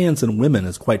cold hands in women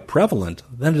is quite prevalent,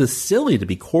 then it is silly to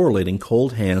be correlating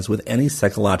cold hands with any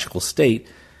psychological state,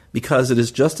 because it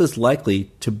is just as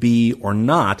likely to be or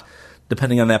not,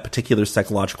 depending on that particular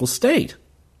psychological state.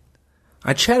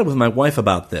 I chatted with my wife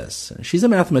about this. She's a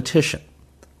mathematician.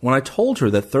 When I told her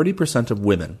that 30% of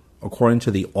women, according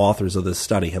to the authors of this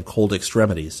study, have cold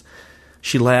extremities,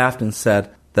 she laughed and said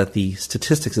that the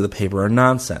statistics of the paper are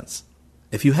nonsense.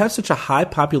 If you have such a high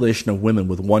population of women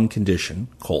with one condition,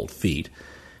 cold feet,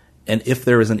 and if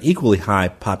there is an equally high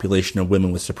population of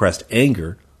women with suppressed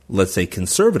anger, let's say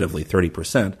conservatively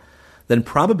 30%, then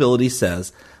probability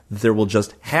says that there will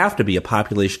just have to be a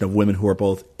population of women who are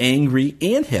both angry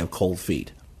and have cold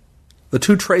feet. The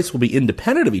two traits will be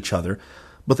independent of each other,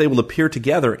 but they will appear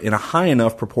together in a high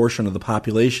enough proportion of the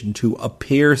population to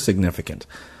appear significant.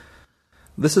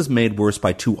 This is made worse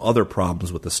by two other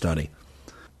problems with the study.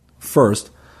 First,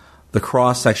 the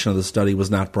cross-section of the study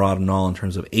was not broad at all in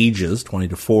terms of ages, 20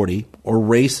 to 40, or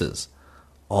races.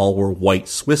 All were white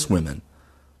Swiss women.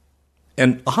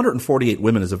 And 148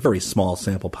 women is a very small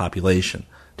sample population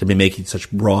to be making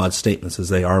such broad statements as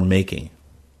they are making.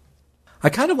 I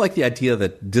kind of like the idea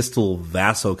that distal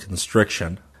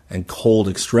vasoconstriction, and cold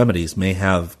extremities may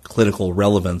have clinical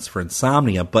relevance for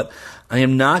insomnia, but I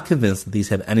am not convinced that these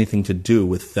have anything to do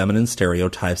with feminine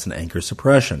stereotypes and anger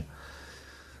suppression.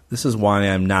 This is why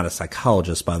I'm not a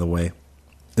psychologist, by the way.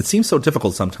 It seems so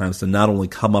difficult sometimes to not only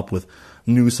come up with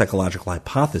new psychological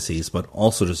hypotheses, but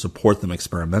also to support them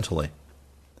experimentally.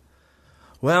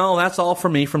 Well, that's all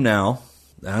from me from now.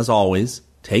 As always,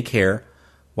 take care,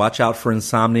 watch out for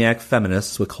insomniac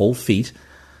feminists with cold feet,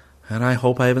 and I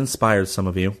hope I have inspired some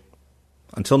of you.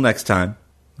 Until next time,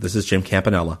 this is Jim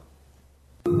Campanella.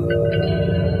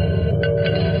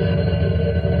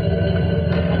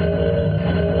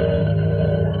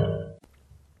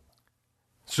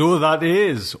 So that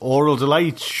is Aural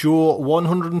Delight Show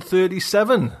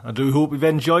 137. I do hope you've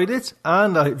enjoyed it,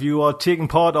 and if you are taking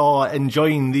part or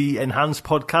enjoying the enhanced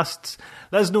podcasts,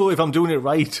 let us know if I'm doing it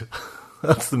right.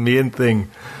 That's the main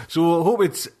thing. So I hope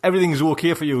everything's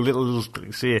okay for you. Little,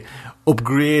 say,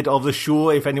 upgrade of the show.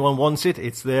 If anyone wants it,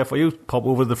 it's there for you. Pop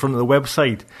over to the front of the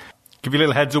website. Give you a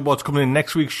little heads up what's coming in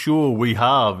next week's show. We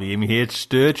have Amy H.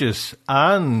 Sturgis,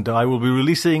 and I will be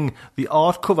releasing the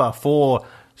art cover for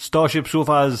Starship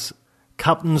Sofa's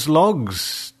Captain's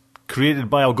Logs, created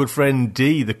by our good friend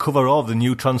D, the cover of the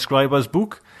new Transcribers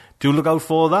book. Do look out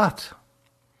for that.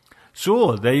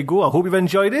 So, there you go. I hope you've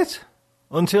enjoyed it.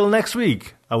 Until next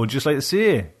week, I would just like to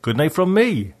say good night from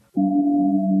me.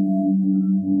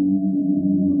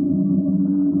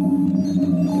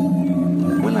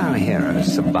 Will our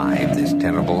heroes survive this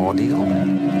terrible ordeal?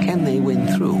 Can they win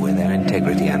through with their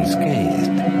integrity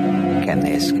unscathed? Can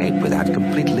they escape without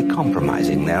completely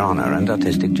compromising their honor and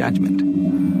artistic judgment?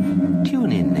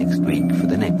 Tune in next week for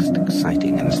the next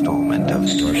exciting installment of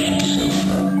Starship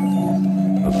Sofa.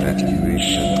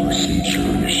 Evacuation procedure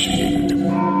initiated.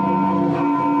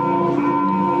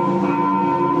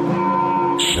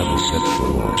 Shuttle set for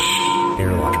launch.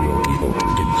 Airlock will be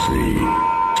opened in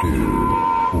 3,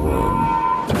 2, 1.